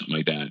 months or something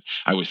like that,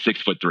 I was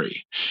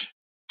 6'3",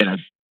 and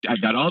I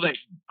got all that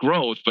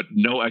growth, but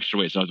no extra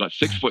weight. So I was about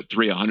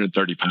 6'3",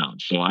 130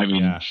 pounds. So I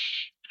mean,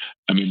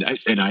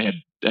 I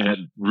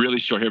had really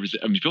short hair.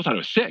 I mean, people thought I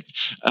was sick.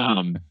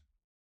 I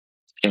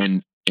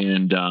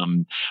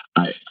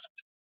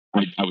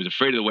was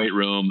afraid of the weight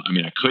room. I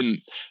mean, I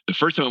couldn't. The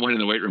first time I went in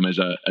the weight room as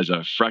a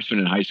freshman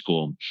in high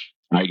school,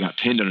 I got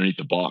pinned underneath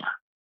the bar.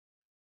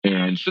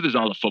 And so there's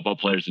all the football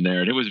players in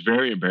there, and it was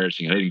very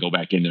embarrassing. I didn't go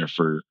back in there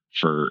for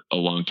a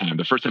long time.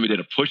 The first time I did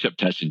a push-up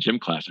test in gym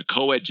class, a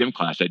co-ed gym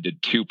class, I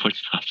did 2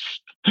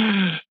 push-ups.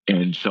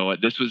 And so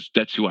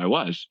that's who I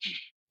was.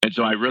 And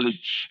so I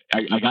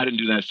got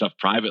into that stuff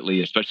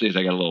privately, especially as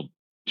I got a little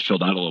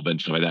filled out a little bit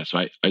and stuff like that.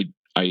 So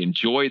I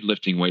enjoyed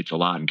lifting weights a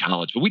lot in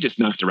college, but we just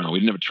knocked around. We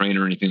didn't have a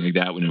trainer or anything like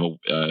that. We didn't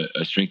have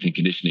a strength and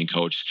conditioning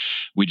coach.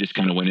 We just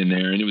kind of went in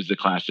there, and it was the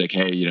classic,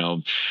 hey,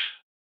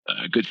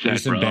 good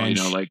set, bro. Bench,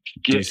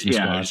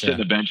 sit on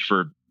the bench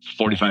for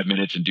 45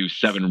 minutes and do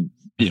seven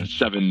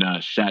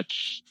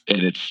sets,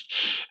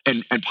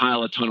 and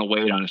pile a ton of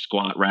weight on a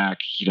squat rack,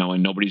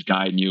 and nobody's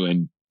guiding you.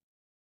 And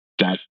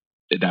that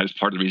is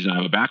part of the reason I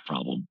have a back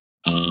problem,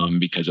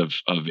 because of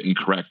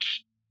incorrect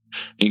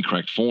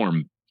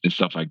form and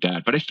stuff like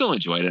that. But I still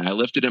enjoyed it. I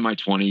lifted in my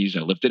 20s,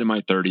 I lifted in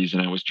my 30s,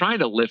 and I was trying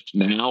to lift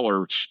now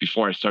or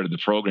before I started the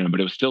program,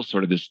 but it was still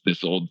sort of this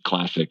old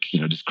classic,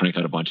 just crank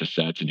out a bunch of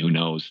sets and who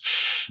knows.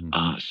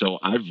 So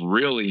I've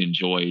really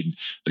enjoyed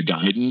the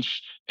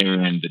guidance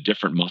and the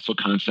different muscle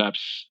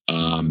concepts.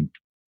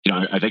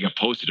 I think I've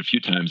posted a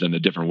few times on the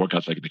different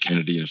workouts, like the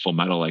Kennedy and Full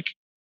Metal, like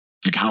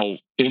how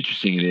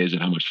interesting it is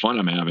and how much fun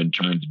I'm having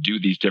trying to do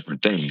these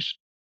different things.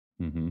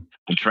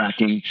 I'm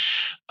tracking.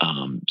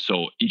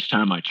 So each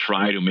time I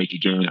try to make a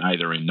gain,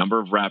 either in number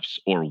of reps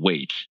or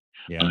weight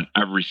on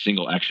every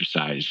single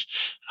exercise,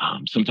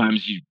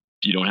 sometimes you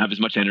don't have as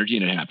much energy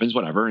and it happens,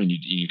 whatever, and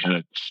you kind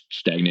of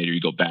stagnate or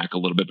you go back a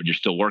little bit, but you're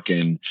still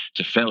working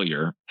to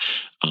failure.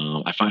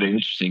 I find it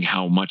interesting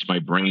how much my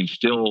brain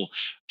still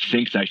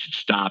thinks I should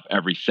stop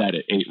every set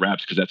at 8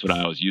 reps because that's what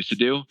I always used to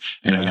do,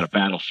 and I got to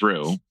battle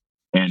through.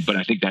 But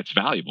I think that's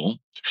valuable.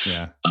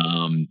 Yeah.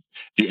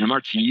 The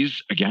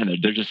MRTs, again,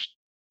 they're just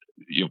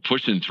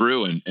pushing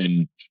through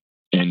and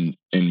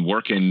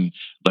working,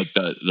 like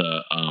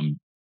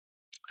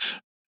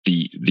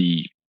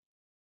the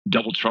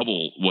double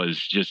trouble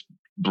was just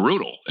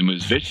brutal and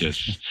was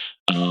vicious.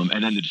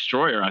 And then the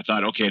destroyer, I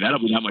thought, okay, that'll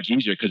be that much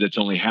easier because it's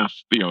only half,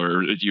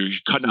 or you're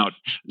cutting out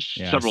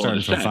several of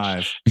the sets.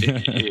 5.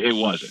 It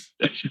wasn't.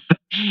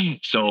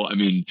 So I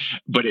mean,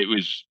 but it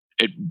was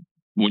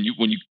when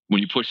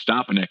you push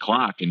stop on that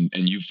clock and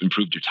you've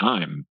improved your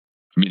time.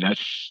 I mean,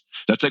 that's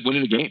like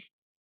winning a game.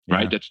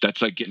 Right.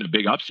 That's like getting a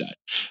big upset.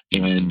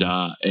 And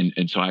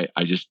so I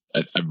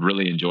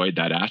really enjoyed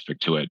that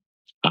aspect to it.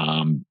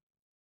 And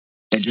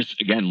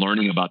just, again,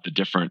 learning about the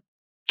different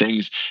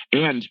things,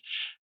 and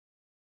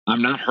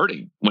I'm not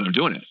hurting when I'm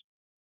doing it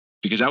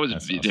because I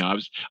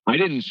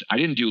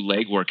didn't do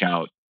leg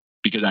workout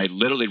because I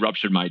literally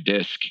ruptured my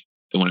disc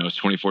when I was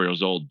 24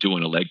 years old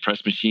doing a leg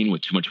press machine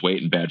with too much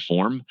weight and bad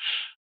form.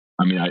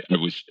 I mean, I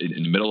was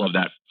in the middle of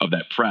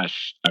that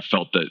press. I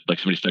felt that like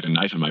somebody stuck a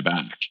knife in my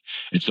back.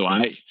 And so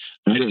I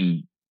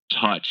didn't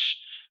touch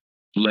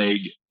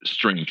leg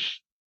strength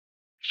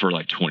for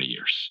like 20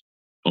 years,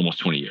 almost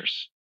 20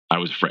 years. I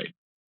was afraid.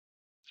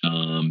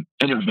 And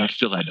I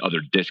still had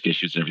other disc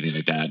issues and everything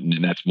like that.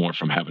 And that's more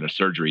from having a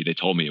surgery. They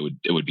told me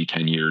it would be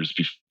 10 years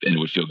and it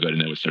would feel good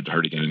and then it would start to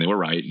hurt again. And they were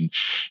right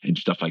and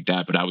stuff like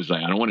that. But I was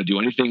like, I don't want to do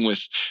anything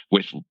with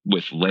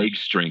leg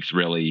strength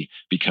really,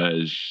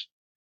 because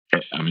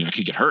I mean, I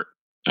could get hurt.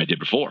 I did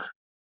before.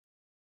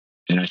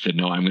 And I said,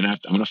 no, I'm going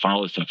to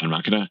follow this stuff. I'm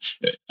not going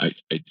to,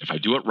 if I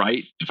do it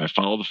right, if I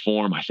follow the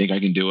form, I think I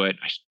can do it.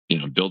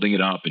 Building it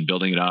up.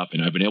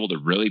 And I've been able to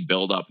really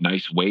build up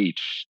nice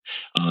weights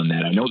on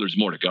that. I know there's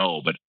more to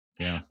go, but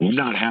I'm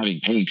not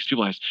having pain because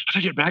people ask, I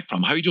thought you had a back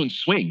problem. How are you doing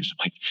swings?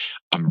 I'm like,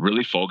 I'm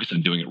really focused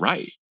on doing it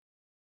right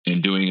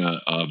and doing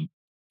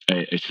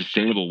a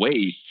sustainable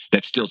weight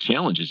that still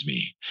challenges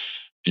me.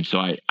 And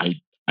so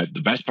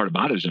the best part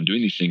about it is I'm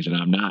doing these things and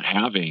I'm not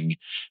having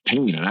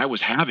pain. And I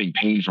was having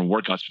pain from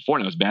workouts before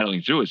and I was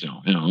battling through it. So,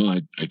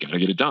 I got to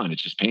get it done.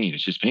 It's just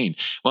pain.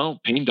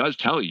 Well, pain does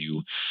tell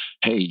you,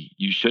 hey,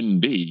 you shouldn't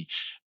be.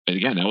 And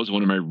again, that was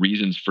one of my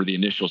reasons for the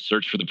initial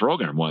search for the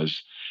program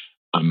was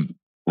I'm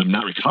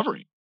not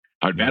recovering.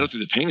 I would battle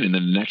through the pain and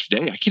then the next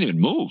day I can't even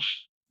move.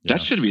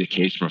 That shouldn't be the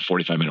case from a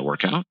 45-minute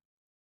workout.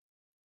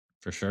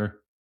 For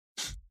sure.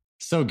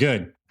 So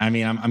good. I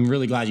mean, I'm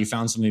really glad you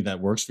found something that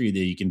works for you that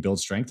you can build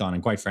strength on.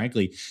 And quite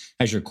frankly,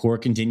 as your core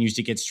continues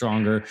to get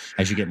stronger,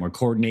 as you get more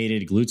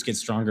coordinated, glutes get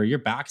stronger, your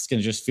back is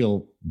going to just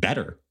feel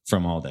better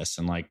from all this.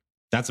 And like,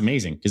 that's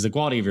amazing because the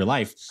quality of your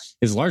life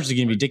is largely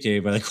going to be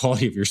dictated by the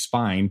quality of your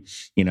spine,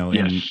 you know,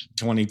 in Yes.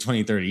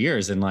 20, 30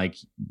 years. And like,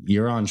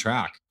 you're on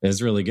track.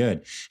 It's really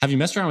good. Have you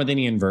messed around with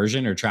any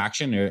inversion or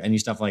traction or any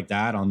stuff like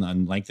that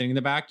on lengthening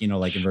the back, you know,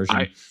 like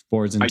inversion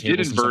boards and I did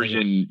tables and stuff like that?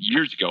 inversion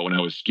years ago when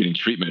I was getting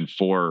treatment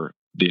for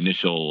the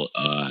initial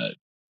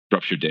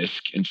ruptured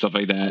disc and stuff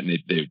like that, and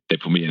they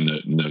put me in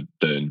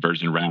the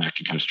inversion rack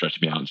and kind of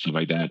stretched me out and stuff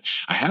like that.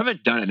 I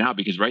haven't done it now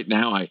because right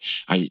now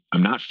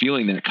I'm not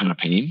feeling that kind of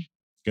pain.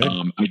 Good.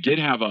 I did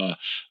have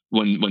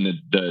when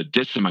the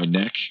disc in my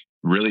neck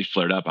really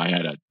flared up, I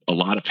had a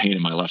lot of pain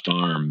in my left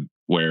arm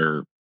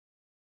where,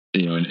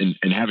 you know,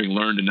 and having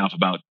learned enough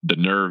about the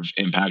nerve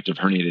impact of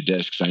herniated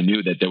discs, I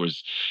knew that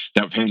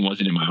that pain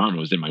wasn't in my arm, it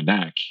was in my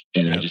neck.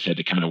 And I just had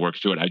to kind of work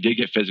through it. I did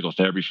get physical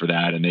therapy for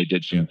that. And they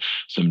did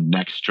some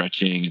neck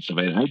stretching and stuff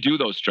like that. I do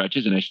those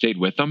stretches and I stayed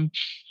with them.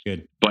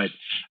 Good. But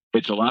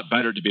it's a lot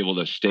better to be able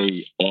to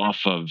stay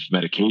off of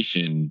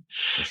medication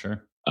For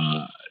sure.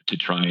 to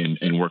try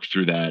and work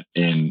through that.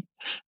 And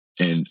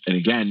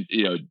again,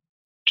 you know,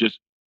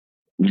 just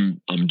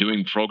I'm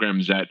doing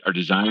programs that are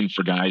designed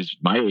for guys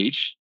my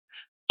age,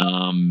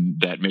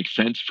 that makes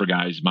sense for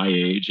guys my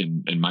age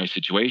and my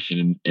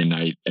situation. And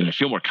I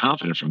feel more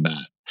confident from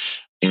that.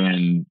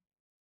 And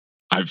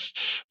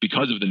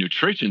because of the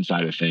nutrition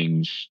side of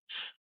things,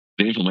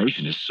 the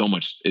inflammation is so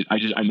much,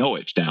 I know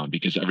it's down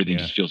because everything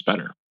just feels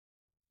better.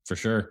 For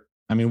sure.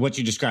 I mean, what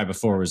you described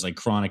before was like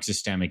chronic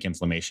systemic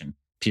inflammation,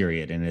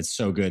 period. And it's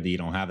so good that you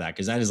don't have that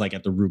because that is like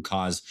at the root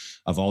cause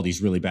of all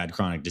these really bad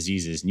chronic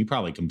diseases. And you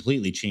probably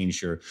completely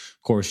changed your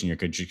course and your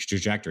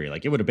trajectory.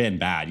 Like it would have been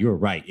bad. You were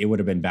right. It would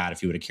have been bad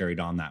if you would have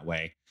carried on that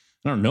way.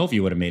 I don't know if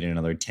you would have made it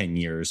another 10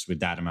 years with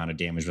that amount of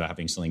damage without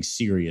having something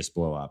serious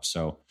blow up.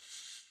 So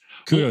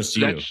kudos to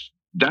you.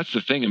 That's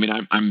the thing. I mean,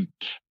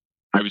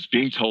 I was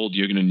being told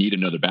you're going to need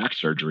another back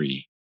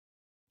surgery.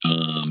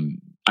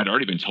 I'd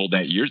already been told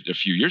that a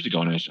few years ago,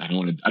 and I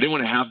didn't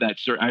want to have that.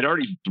 I'd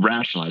already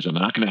rationalized I'm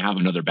not going to have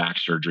another back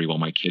surgery while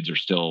my kids are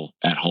still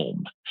at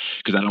home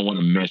because I don't want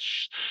to miss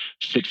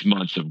 6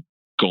 months of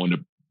going to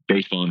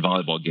baseball and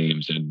volleyball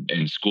games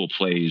and school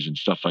plays and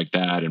stuff like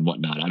that and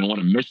whatnot. I don't want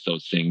to miss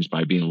those things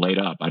by being laid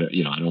up. I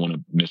don't want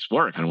to miss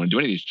work. I don't want to do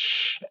any of these.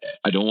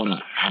 I don't want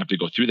to have to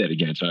go through that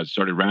again. So I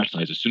started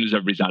rationalizing. As soon as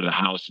everybody's out of the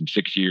house in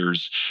 6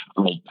 years,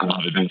 I'll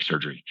have a back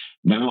surgery.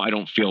 Now I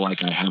don't feel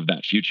like I have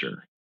that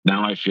future.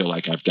 Now I feel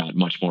like I've got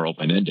much more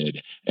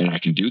open-ended and I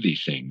can do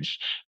these things.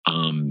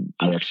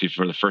 I actually,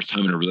 for the first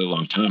time in a really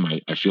long time,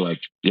 I feel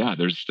like,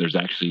 there's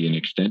actually an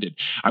extended.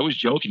 I was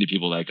joking to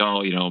people like,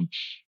 oh, you know,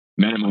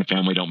 men in my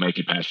family don't make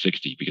it past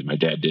 60 because my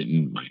dad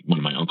didn't, one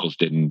of my uncles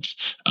didn't.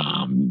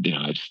 You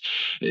know,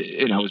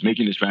 and I was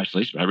making this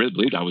rationalization, but I really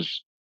believed I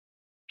was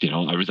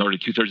already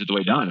 2/3 of the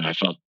way done. And I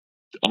felt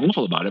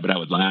awful about it, but I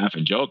would laugh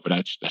and joke, but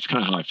that's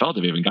kind of how I felt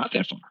if I even got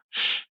that far.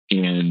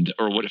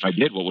 Or what if I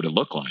did, what would it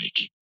look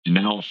like? And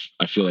now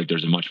I feel like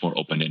there's a much more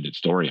open-ended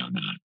story on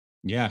that.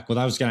 Yeah. Well,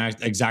 that was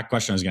exact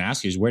question I was going to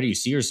ask you is where do you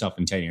see yourself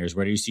in 10 years?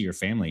 Where do you see your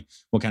family?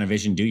 What kind of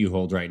vision do you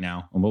hold right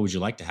now? And what would you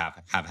like to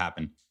have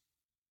happen?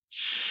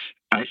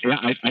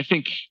 I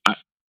think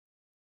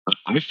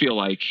I feel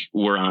like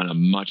we're on a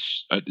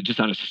much, just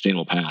on a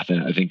sustainable path.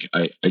 And I think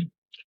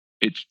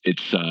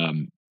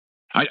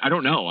I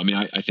don't know. I mean,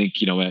 I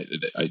think, you know,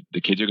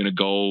 the kids are going to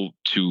go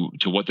to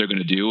what they're going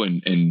to do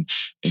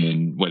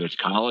and whether it's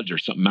college or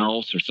something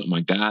else or something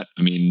like that.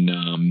 I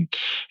mean,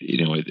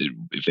 you know,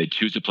 if they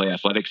choose to play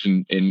athletics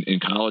in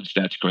college,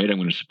 that's great. I'm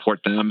going to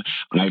support them.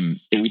 I'm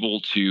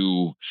able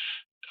to,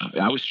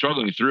 I was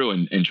struggling through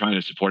and trying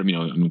to support them. You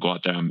know, I'm going to go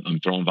out there. I'm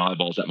throwing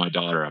volleyballs at my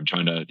daughter. I'm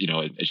trying to, you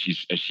know, as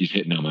she's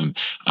hitting them,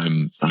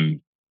 I'm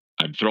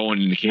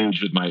throwing in the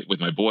cage with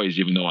my boys,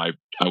 even though I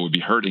would be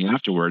hurting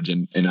afterwards.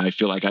 And I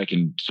feel like I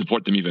can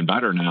support them even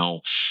better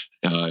now,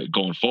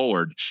 going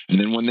forward. And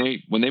then when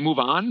they move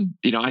on,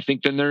 you know, I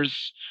think then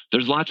there's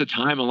lots of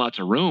time and lots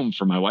of room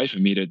for my wife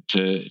and me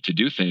to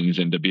do things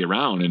and to be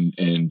around.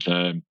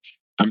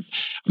 I'm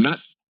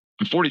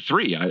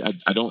 43.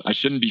 I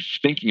shouldn't be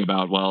thinking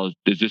about, well,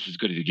 is this as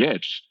good as it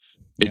gets?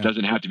 It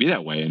doesn't have to be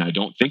that way. And I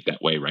don't think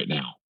that way right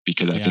now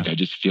because I think I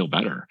just feel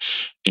better.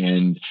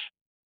 And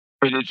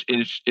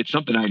it's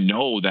something I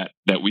know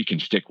that we can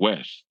stick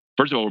with.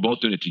 First of all, we're both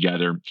doing it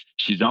together.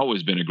 She's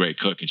always been a great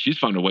cook, and she's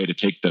found a way to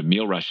take the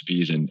meal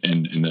recipes and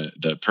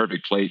the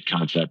perfect plate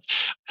concept.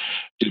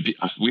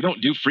 We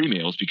don't do free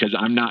meals because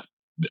I'm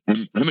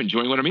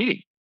enjoying what I'm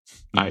eating.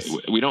 Yes.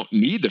 We don't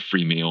need the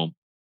free meal.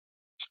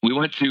 We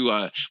went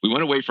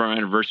away for our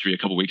anniversary a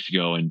couple weeks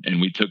ago,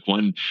 and we took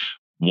one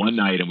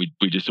night and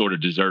we just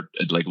ordered dessert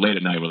like late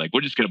at night. We're like,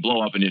 we're just going to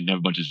blow up and have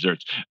a bunch of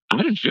desserts. I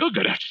didn't feel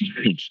good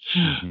afterwards.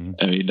 Mm-hmm.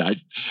 I mean,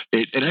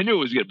 and I knew it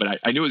was good, but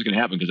I knew it was going to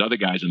happen because other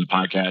guys on the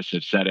podcast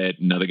have said it,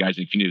 and other guys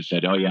in the community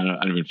have said, oh yeah,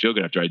 I don't even feel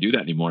good after I do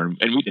that anymore.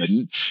 And we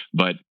didn't,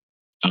 but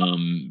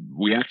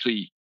we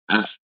actually,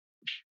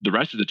 the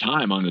rest of the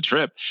time on the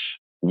trip,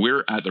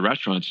 we're at the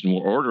restaurants and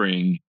we're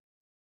ordering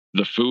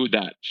the food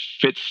that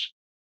fits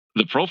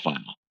the profile.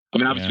 I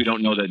mean, obviously we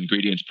don't know the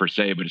ingredients per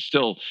se, but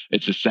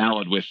it's a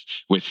salad with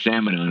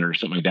salmon on it or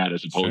something like that,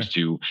 as opposed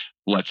to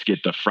let's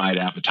get the fried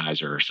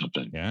appetizer or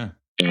something. Yeah.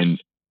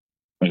 And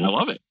I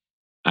love it.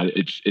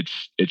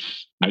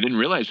 It's I didn't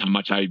realize how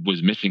much I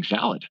was missing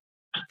salad.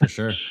 For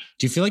sure. Do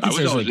you feel like I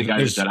was always the guy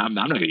that said, I'm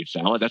not going to eat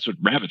salad. That's what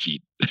rabbits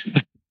eat.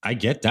 I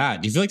get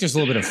that. Do you feel like there's a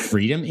little bit of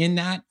freedom in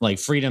that? Like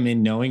freedom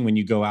in knowing when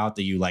you go out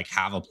that you like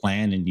have a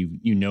plan and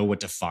you know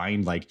what to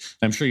find? Like,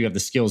 I'm sure you have the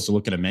skills to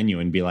look at a menu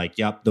and be like,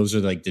 yep, those are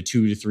like the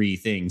 2 to 3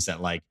 things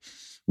that like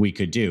we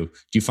could do. Do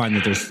you find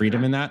that there's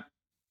freedom in that?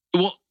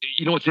 Well,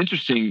 what's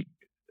interesting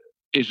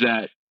is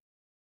that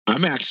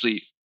I've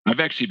actually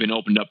been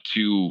opened up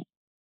to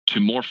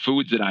more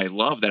foods that I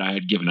love that I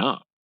had given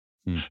up.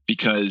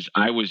 Because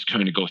I was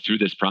trying to go through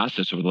this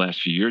process over the last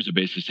few years of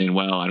basically saying,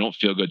 well, I don't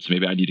feel good, so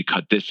maybe I need to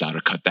cut this out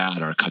or cut that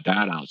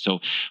out. So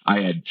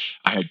I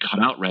had cut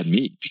out red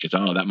meat because,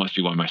 that must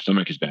be why my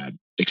stomach is bad,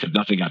 except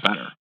nothing got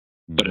better.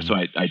 But so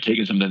I'd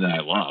taken something that I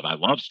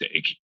love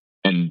steak,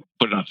 and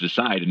put it off to the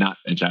side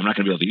and say, I'm not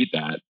going to be able to eat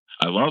that.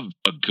 I love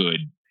a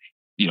good,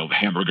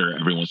 hamburger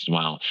every once in a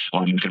while. I'm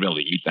not going to be able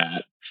to eat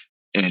that.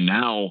 And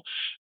now,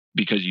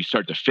 because you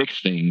start to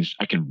fix things,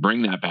 I can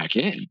bring that back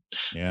in.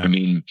 Yeah. I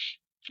mean,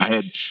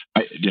 I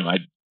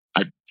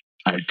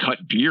had cut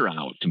beer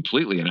out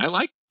completely, and I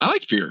like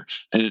beer,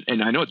 and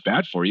I know it's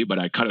bad for you, but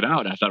I cut it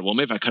out. I thought, well,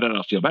 maybe if I cut it out,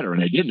 I'll feel better,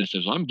 and I didn't. I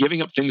said, well, I'm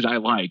giving up things I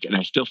like, and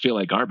I still feel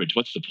like garbage.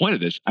 What's the point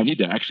of this? I need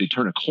to actually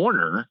turn a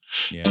corner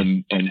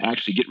and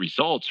actually get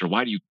results. Or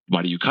why do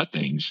you cut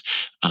things?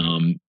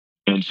 And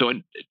so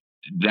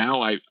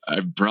now I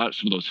brought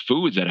some of those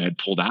foods that I had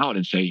pulled out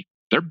and say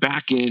they're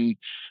back in.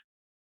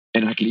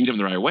 And I can eat them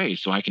the right way.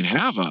 So I can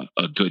have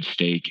a good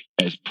steak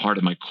as part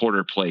of my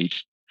quarter plate,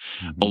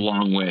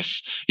 along with,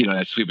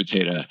 that sweet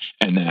potato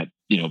and that,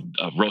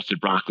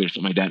 roasted broccoli or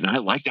something like that. And I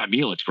like that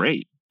meal. It's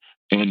great.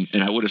 And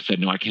I would have said,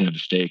 no, I can't have the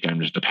steak.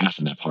 I'm just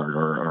passing that part.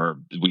 Or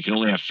we can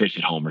only have fish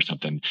at home or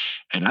something.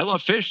 And I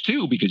love fish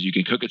too, because you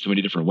can cook it so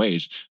many different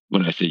ways.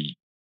 When I say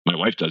my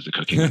wife does the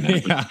cooking on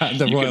that,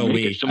 the royal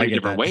we. So many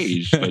different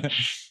ways. But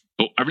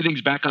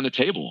everything's back on the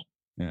table.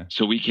 Yeah.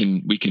 So we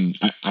can.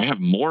 I have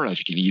more I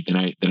can eat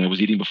than I was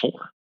eating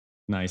before.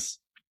 Nice.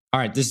 All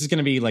right, this is going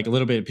to be like a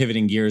little bit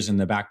pivoting gears in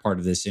the back part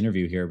of this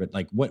interview here, but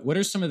like, what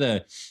are some of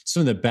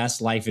the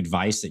best life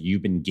advice that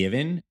you've been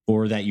given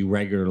or that you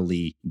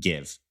regularly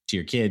give to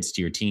your kids,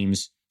 to your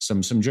teams?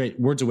 Some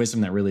words of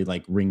wisdom that really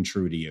like ring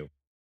true to you.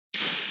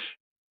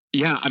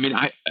 Yeah, I mean,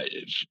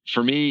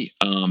 for me,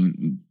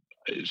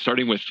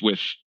 starting with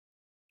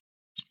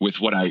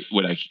what I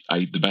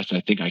the best I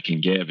think I can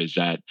give is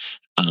that.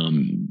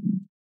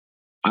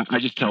 I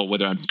just tell,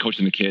 whether I'm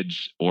coaching the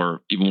kids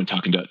or even when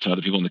talking to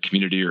other people in the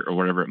community or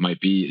whatever it might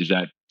be, is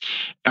that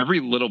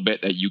every little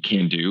bit that you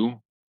can do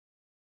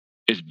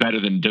is better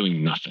than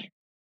doing nothing.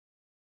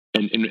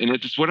 And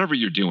it's whatever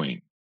you're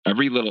doing.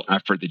 Every little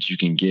effort that you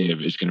can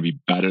give is going to be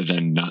better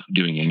than not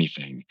doing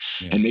anything.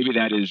 Yeah. And maybe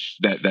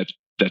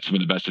that's some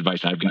of the best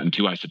advice I've gotten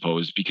too, I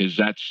suppose, because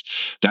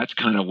that's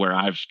kind of where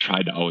I've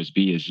tried to always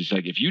be, is just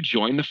like, if you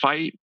join the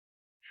fight,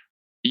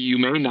 you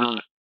may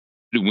not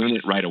win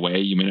it right away.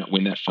 You may not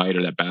win that fight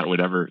or that battle,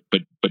 whatever,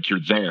 but you're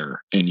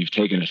there and you've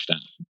taken a step.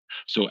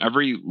 So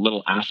every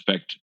little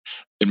aspect,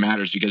 it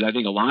matters, because I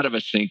think a lot of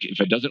us think if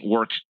it doesn't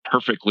work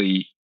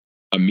perfectly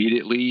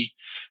immediately,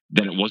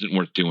 then it wasn't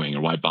worth doing,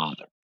 or why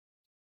bother?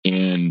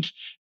 And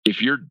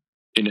if you're,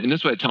 and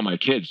that's what I tell my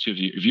kids too,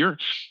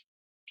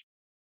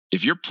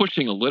 if you're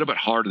pushing a little bit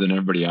harder than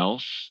everybody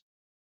else,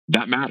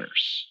 that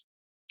matters.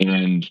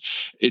 And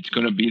it's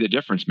going to be the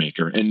difference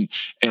maker. And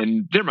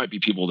there might be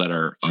people that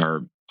are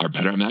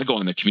better. I mean, I go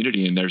in the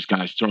community and there's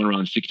guys throwing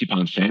around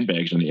 60-pound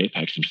sandbags on the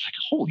apex. I'm just like,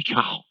 holy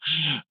cow.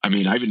 I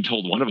mean, I even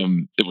told one of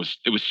them, it was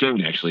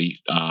Shane actually,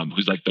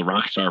 who's like the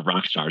rock star of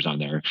rock stars on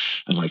there.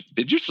 I'm like,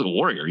 they're just a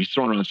warrior. He's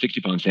throwing around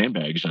 60-pound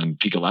sandbags on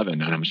peak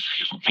 11. And I'm just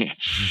like,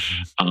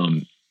 oh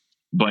man.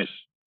 But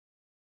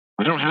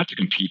I don't have to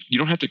compete. You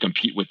don't have to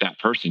compete with that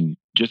person.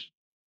 Just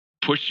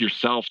push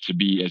yourself to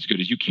be as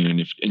good as you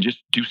can, and just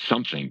do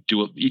something.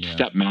 Each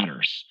step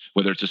matters.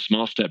 Whether it's a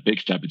small step, big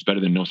step, it's better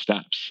than no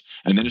steps.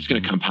 And then it's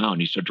going to compound.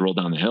 You start to roll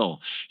down the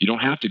hill. You don't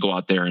have to go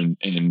out there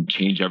and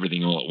change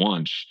everything all at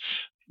once.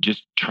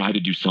 Just try to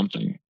do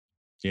something.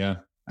 Yeah.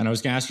 And I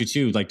was going to ask you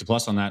too, like, to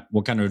plus on that,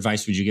 what kind of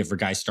advice would you give for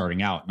guys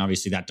starting out? And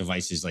obviously that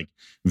device is like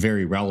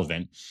very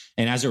relevant.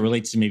 And as it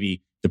relates to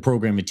maybe the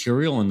program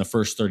material in the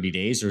first 30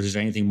 days, or is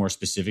there anything more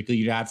specifically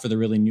you'd add for the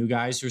really new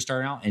guys who are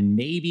starting out? And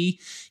maybe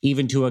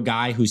even to a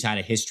guy who's had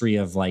a history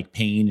of like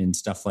pain and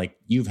stuff like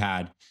you've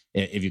had,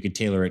 if you could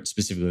tailor it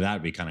specifically, that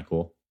would be kind of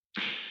cool.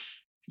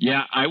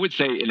 Yeah, I would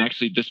say, and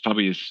actually this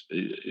probably is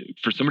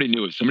for somebody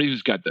new, somebody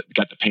who's got the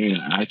pain,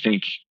 I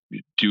think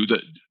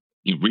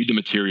read the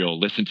material,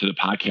 listen to the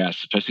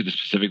podcast, especially the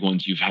specific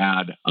ones you've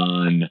had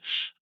on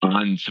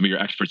some of your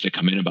experts that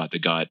come in about the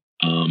gut,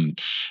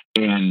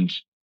 and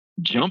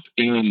jump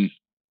in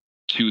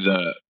to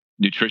the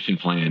nutrition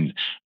plan.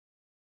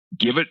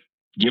 Give it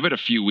give it a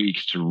few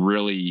weeks to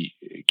really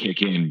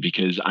kick in,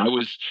 because I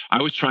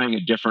was trying a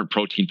different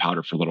protein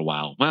powder for a little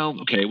while.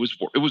 Well, okay, it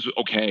was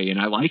okay, and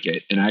I like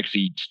it, and I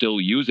actually still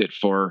use it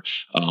for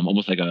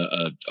almost like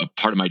a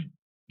part of my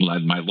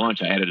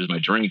lunch. I add it as my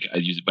drink. I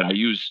use it, but I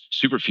use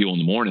Super Fuel in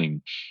the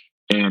morning.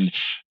 And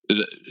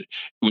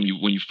when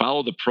you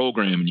follow the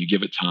program and you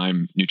give it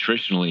time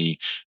nutritionally,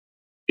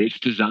 it's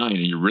designed,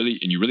 and you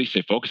really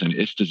stay focused on it.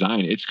 It's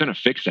designed. It's going to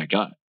fix that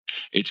gut.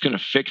 It's going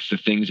to fix the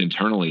things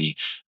internally.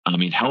 I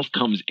mean, health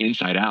comes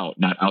inside out,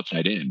 not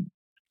outside in.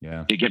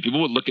 Yeah. Again,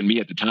 people would look at me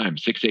at the time,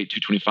 6'8",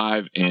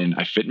 225, and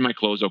I fit in my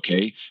clothes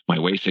okay. My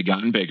waist had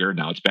gotten bigger.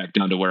 Now it's back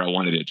down to where I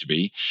wanted it to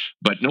be,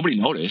 but nobody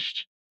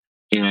noticed.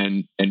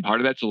 And part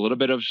of that's a little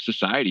bit of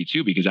society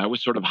too, because I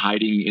was sort of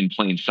hiding in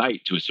plain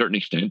sight to a certain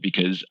extent,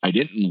 because I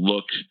didn't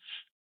look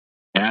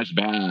as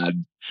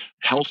bad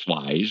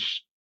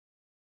health-wise,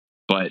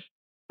 but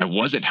I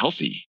wasn't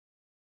healthy.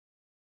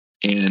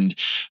 And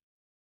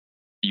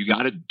you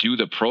got to do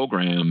the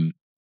program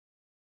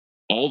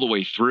all the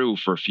way through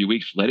for a few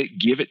weeks.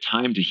 Give it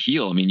time to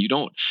heal. I mean,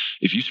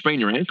 if you sprain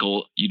your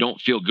ankle, you don't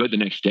feel good the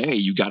next day.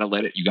 You got to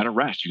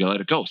rest. You got to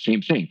let it go.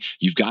 Same thing.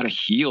 You've got to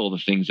heal the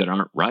things that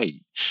aren't right.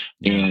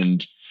 Yeah.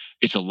 And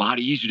it's a lot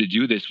easier to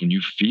do this when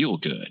you feel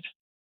good.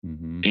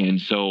 Mm-hmm.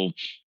 And so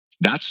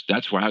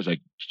that's where I was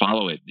like,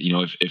 follow it. You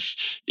know,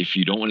 if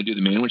you don't want to do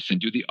the manwich, then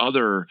do the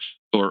other,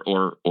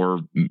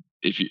 or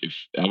if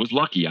I was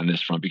lucky on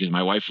this front, because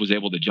my wife was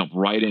able to jump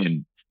right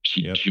in.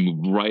 She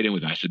moved right in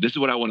with it. I said, this is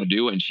what I want to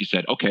do. And she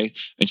said, okay.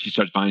 And she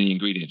starts buying the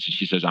ingredients. And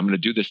she says, I'm going to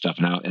do this stuff.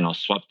 And I'll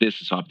swap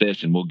this and swap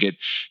this. And we'll get,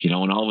 and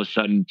all of a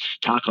sudden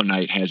taco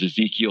night has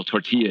Ezekiel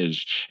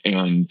tortillas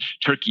and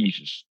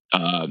turkeys,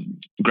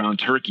 ground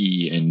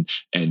turkey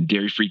and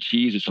dairy-free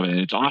cheese and something.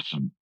 And it's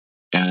awesome.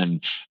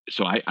 And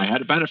so I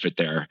had a benefit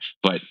there,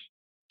 but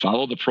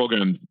follow the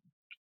program,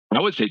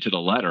 I would say, to the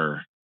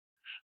letter,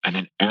 and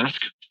then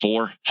ask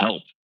for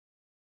help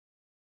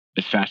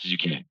as fast as you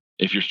can.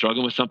 If you're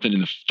struggling with something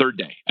in the third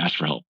day, ask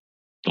for help.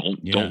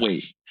 Don't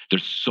wait.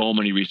 There's so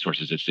many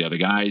resources. It's the other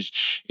guys.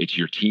 It's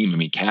your team. I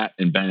mean, Kat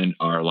and Ben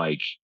are like,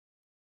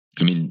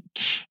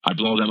 I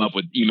blow them up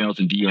with emails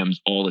and DMs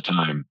all the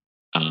time.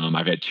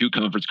 I've had 2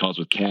 conference calls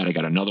with Kat. I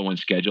got another one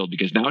scheduled,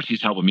 because now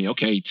she's helping me.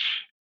 Okay,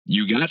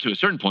 you got to a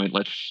certain point.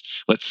 Let's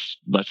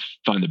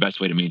find the best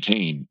way to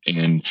maintain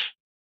and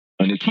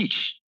to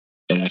teach.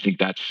 And I think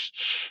that's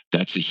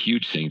a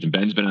huge thing. And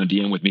Ben's been on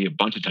DM with me a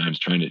bunch of times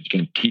trying to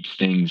kind of teach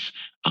things,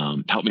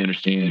 help me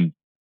understand.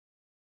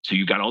 So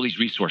you got all these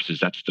resources.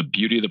 That's the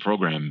beauty of the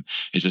program,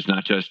 is it's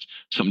not just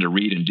something to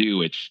read and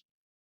do. It's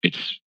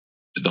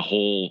the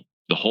whole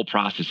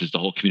process, is the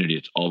whole community.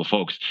 It's all the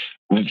folks.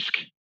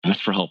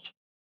 Ask for help.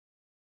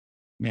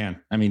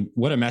 Man, I mean,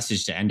 what a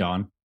message to end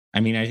on. I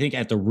mean, I think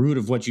at the root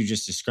of what you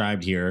just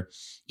described here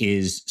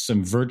is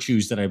some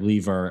virtues that I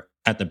believe are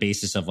at the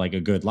basis of like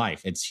a good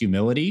life. It's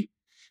humility,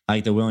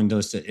 like the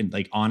willingness to,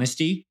 like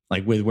honesty,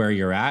 like with where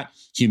you're at,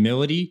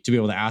 humility to be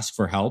able to ask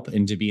for help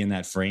and to be in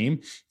that frame,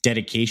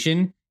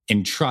 dedication,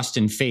 and trust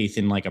and faith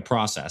in like a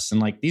process. And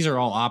like, these are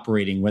all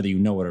operating, whether you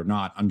know it or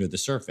not, under the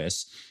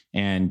surface.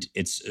 And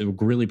it's a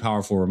really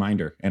powerful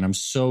reminder. And I'm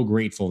so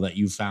grateful that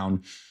you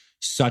found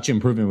such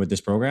improvement with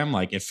this program.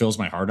 Like, it fills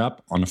my heart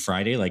up on a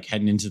Friday, like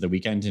heading into the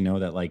weekend, to know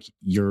that like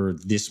you're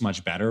this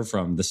much better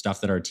from the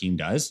stuff that our team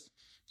does.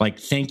 Like,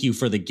 thank you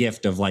for the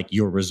gift of like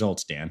your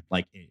results, Dan.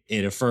 Like,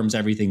 it affirms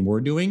everything we're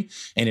doing,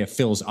 and it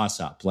fills us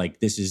up. Like,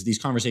 these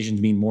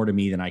conversations mean more to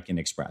me than I can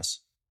express.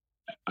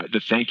 The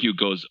thank you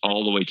goes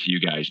all the way to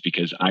you guys,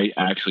 because I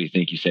actually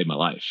think you saved my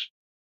life.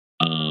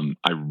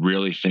 I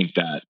really think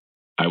that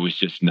I was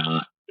just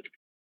not,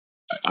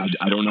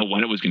 I don't know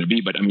when it was going to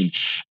be, but I mean,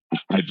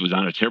 I was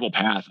on a terrible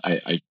path.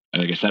 Like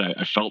I said,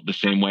 I felt the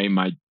same way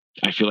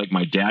I feel like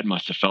my dad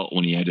must have felt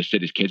when he had to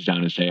sit his kids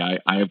down and say,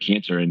 I have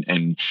cancer.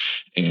 And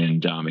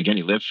again,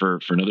 he lived for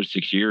another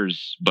 6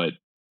 years, but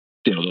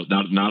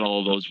not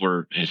all of those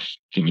were his,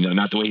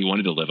 not the way he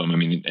wanted to live them. I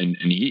mean, and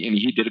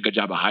he did a good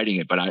job of hiding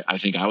it, but I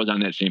think I was on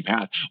that same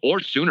path,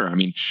 or sooner. I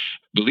mean,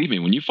 believe me,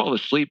 when you fall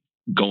asleep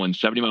going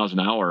 70 miles an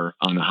hour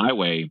on the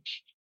highway,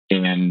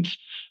 and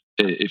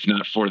if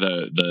not for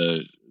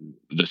the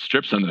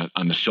strips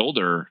on the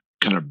shoulder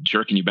kind of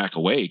jerking you back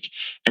awake,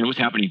 and it was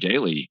happening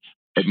daily,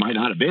 it might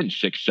not have been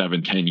 6,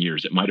 7, 10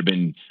 years. It might have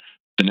been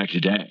the next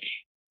day.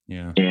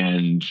 Yeah.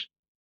 And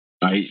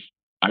I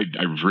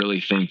really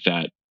think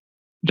that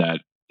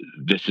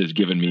this has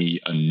given me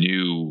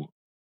an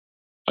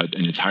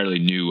entirely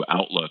new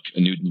outlook,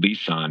 a new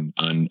lease on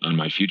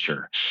my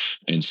future.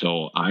 And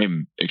so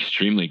I'm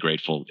extremely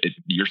grateful.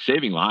 You're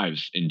saving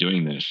lives in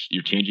doing this.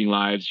 You're changing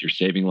lives. You're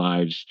saving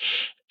lives.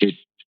 It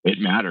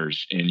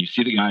matters. And you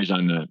see the guys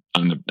on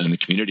the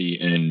community,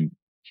 and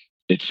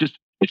it's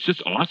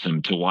just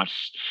awesome to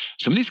watch.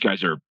 Some of these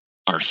guys are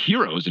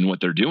heroes in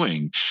what they're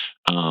doing,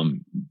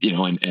 and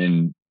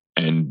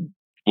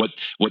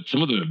what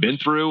some of them have been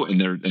through, and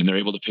they're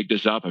able to pick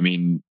this up. I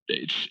mean,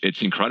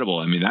 it's incredible.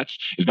 I mean,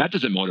 if that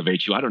doesn't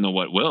motivate you, I don't know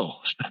what will.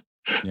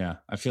 Yeah,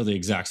 I feel the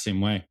exact same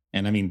way.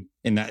 And I mean,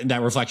 in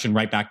that reflection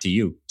right back to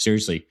you,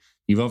 seriously,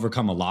 You've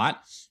overcome a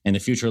lot, and the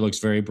future looks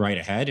very bright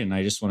ahead. And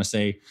I just want to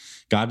say,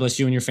 God bless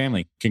you and your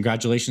family.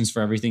 Congratulations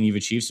for everything you've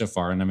achieved so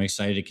far. And I'm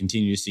excited to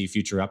continue to see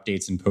future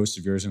updates and posts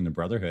of yours in the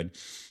Brotherhood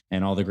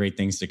and all the great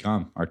things to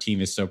come. Our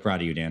team is so proud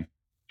of you, Dan.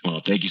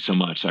 Well, thank you so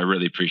much. I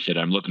really appreciate it.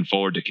 I'm looking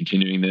forward to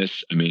continuing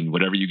this. I mean,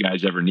 whatever you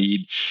guys ever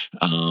need.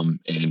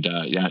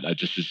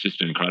 This has just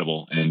been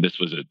incredible. And this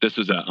was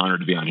an honor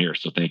to be on here.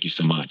 So thank you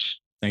so much.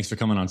 Thanks for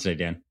coming on today,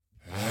 Dan.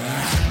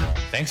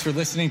 Thanks for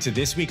listening to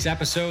this week's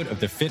episode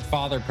of the Fit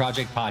Father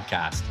Project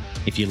podcast.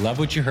 If you love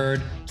what you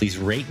heard, please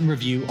rate and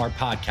review our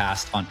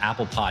podcast on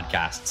Apple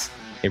Podcasts.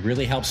 It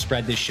really helps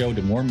spread this show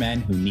to more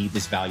men who need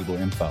this valuable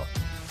info.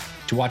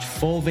 To watch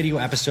full video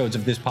episodes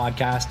of this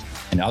podcast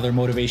and other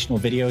motivational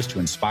videos to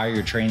inspire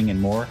your training and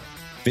more,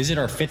 visit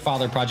our Fit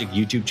Father Project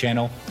YouTube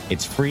channel.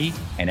 It's free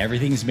and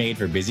everything's made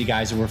for busy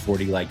guys over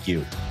 40 like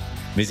you.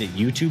 Visit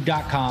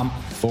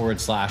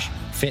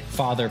youtube.com/Fit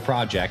Father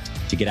Project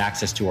to get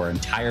access to our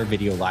entire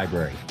video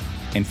library.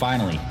 And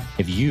finally,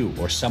 if you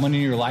or someone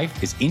in your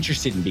life is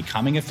interested in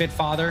becoming a fit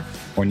father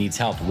or needs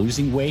help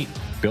losing weight,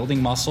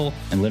 building muscle,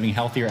 and living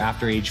healthier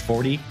after age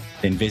 40,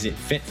 then visit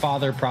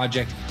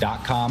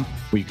fitfatherproject.com,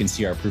 where you can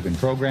see our proven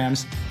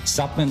programs,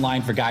 supplement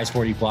line for guys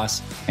 40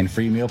 plus, and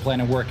free meal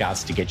plan and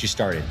workouts to get you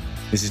started.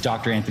 This is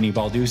Dr. Anthony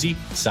Balduzzi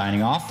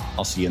signing off.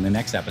 I'll see you in the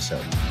next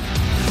episode.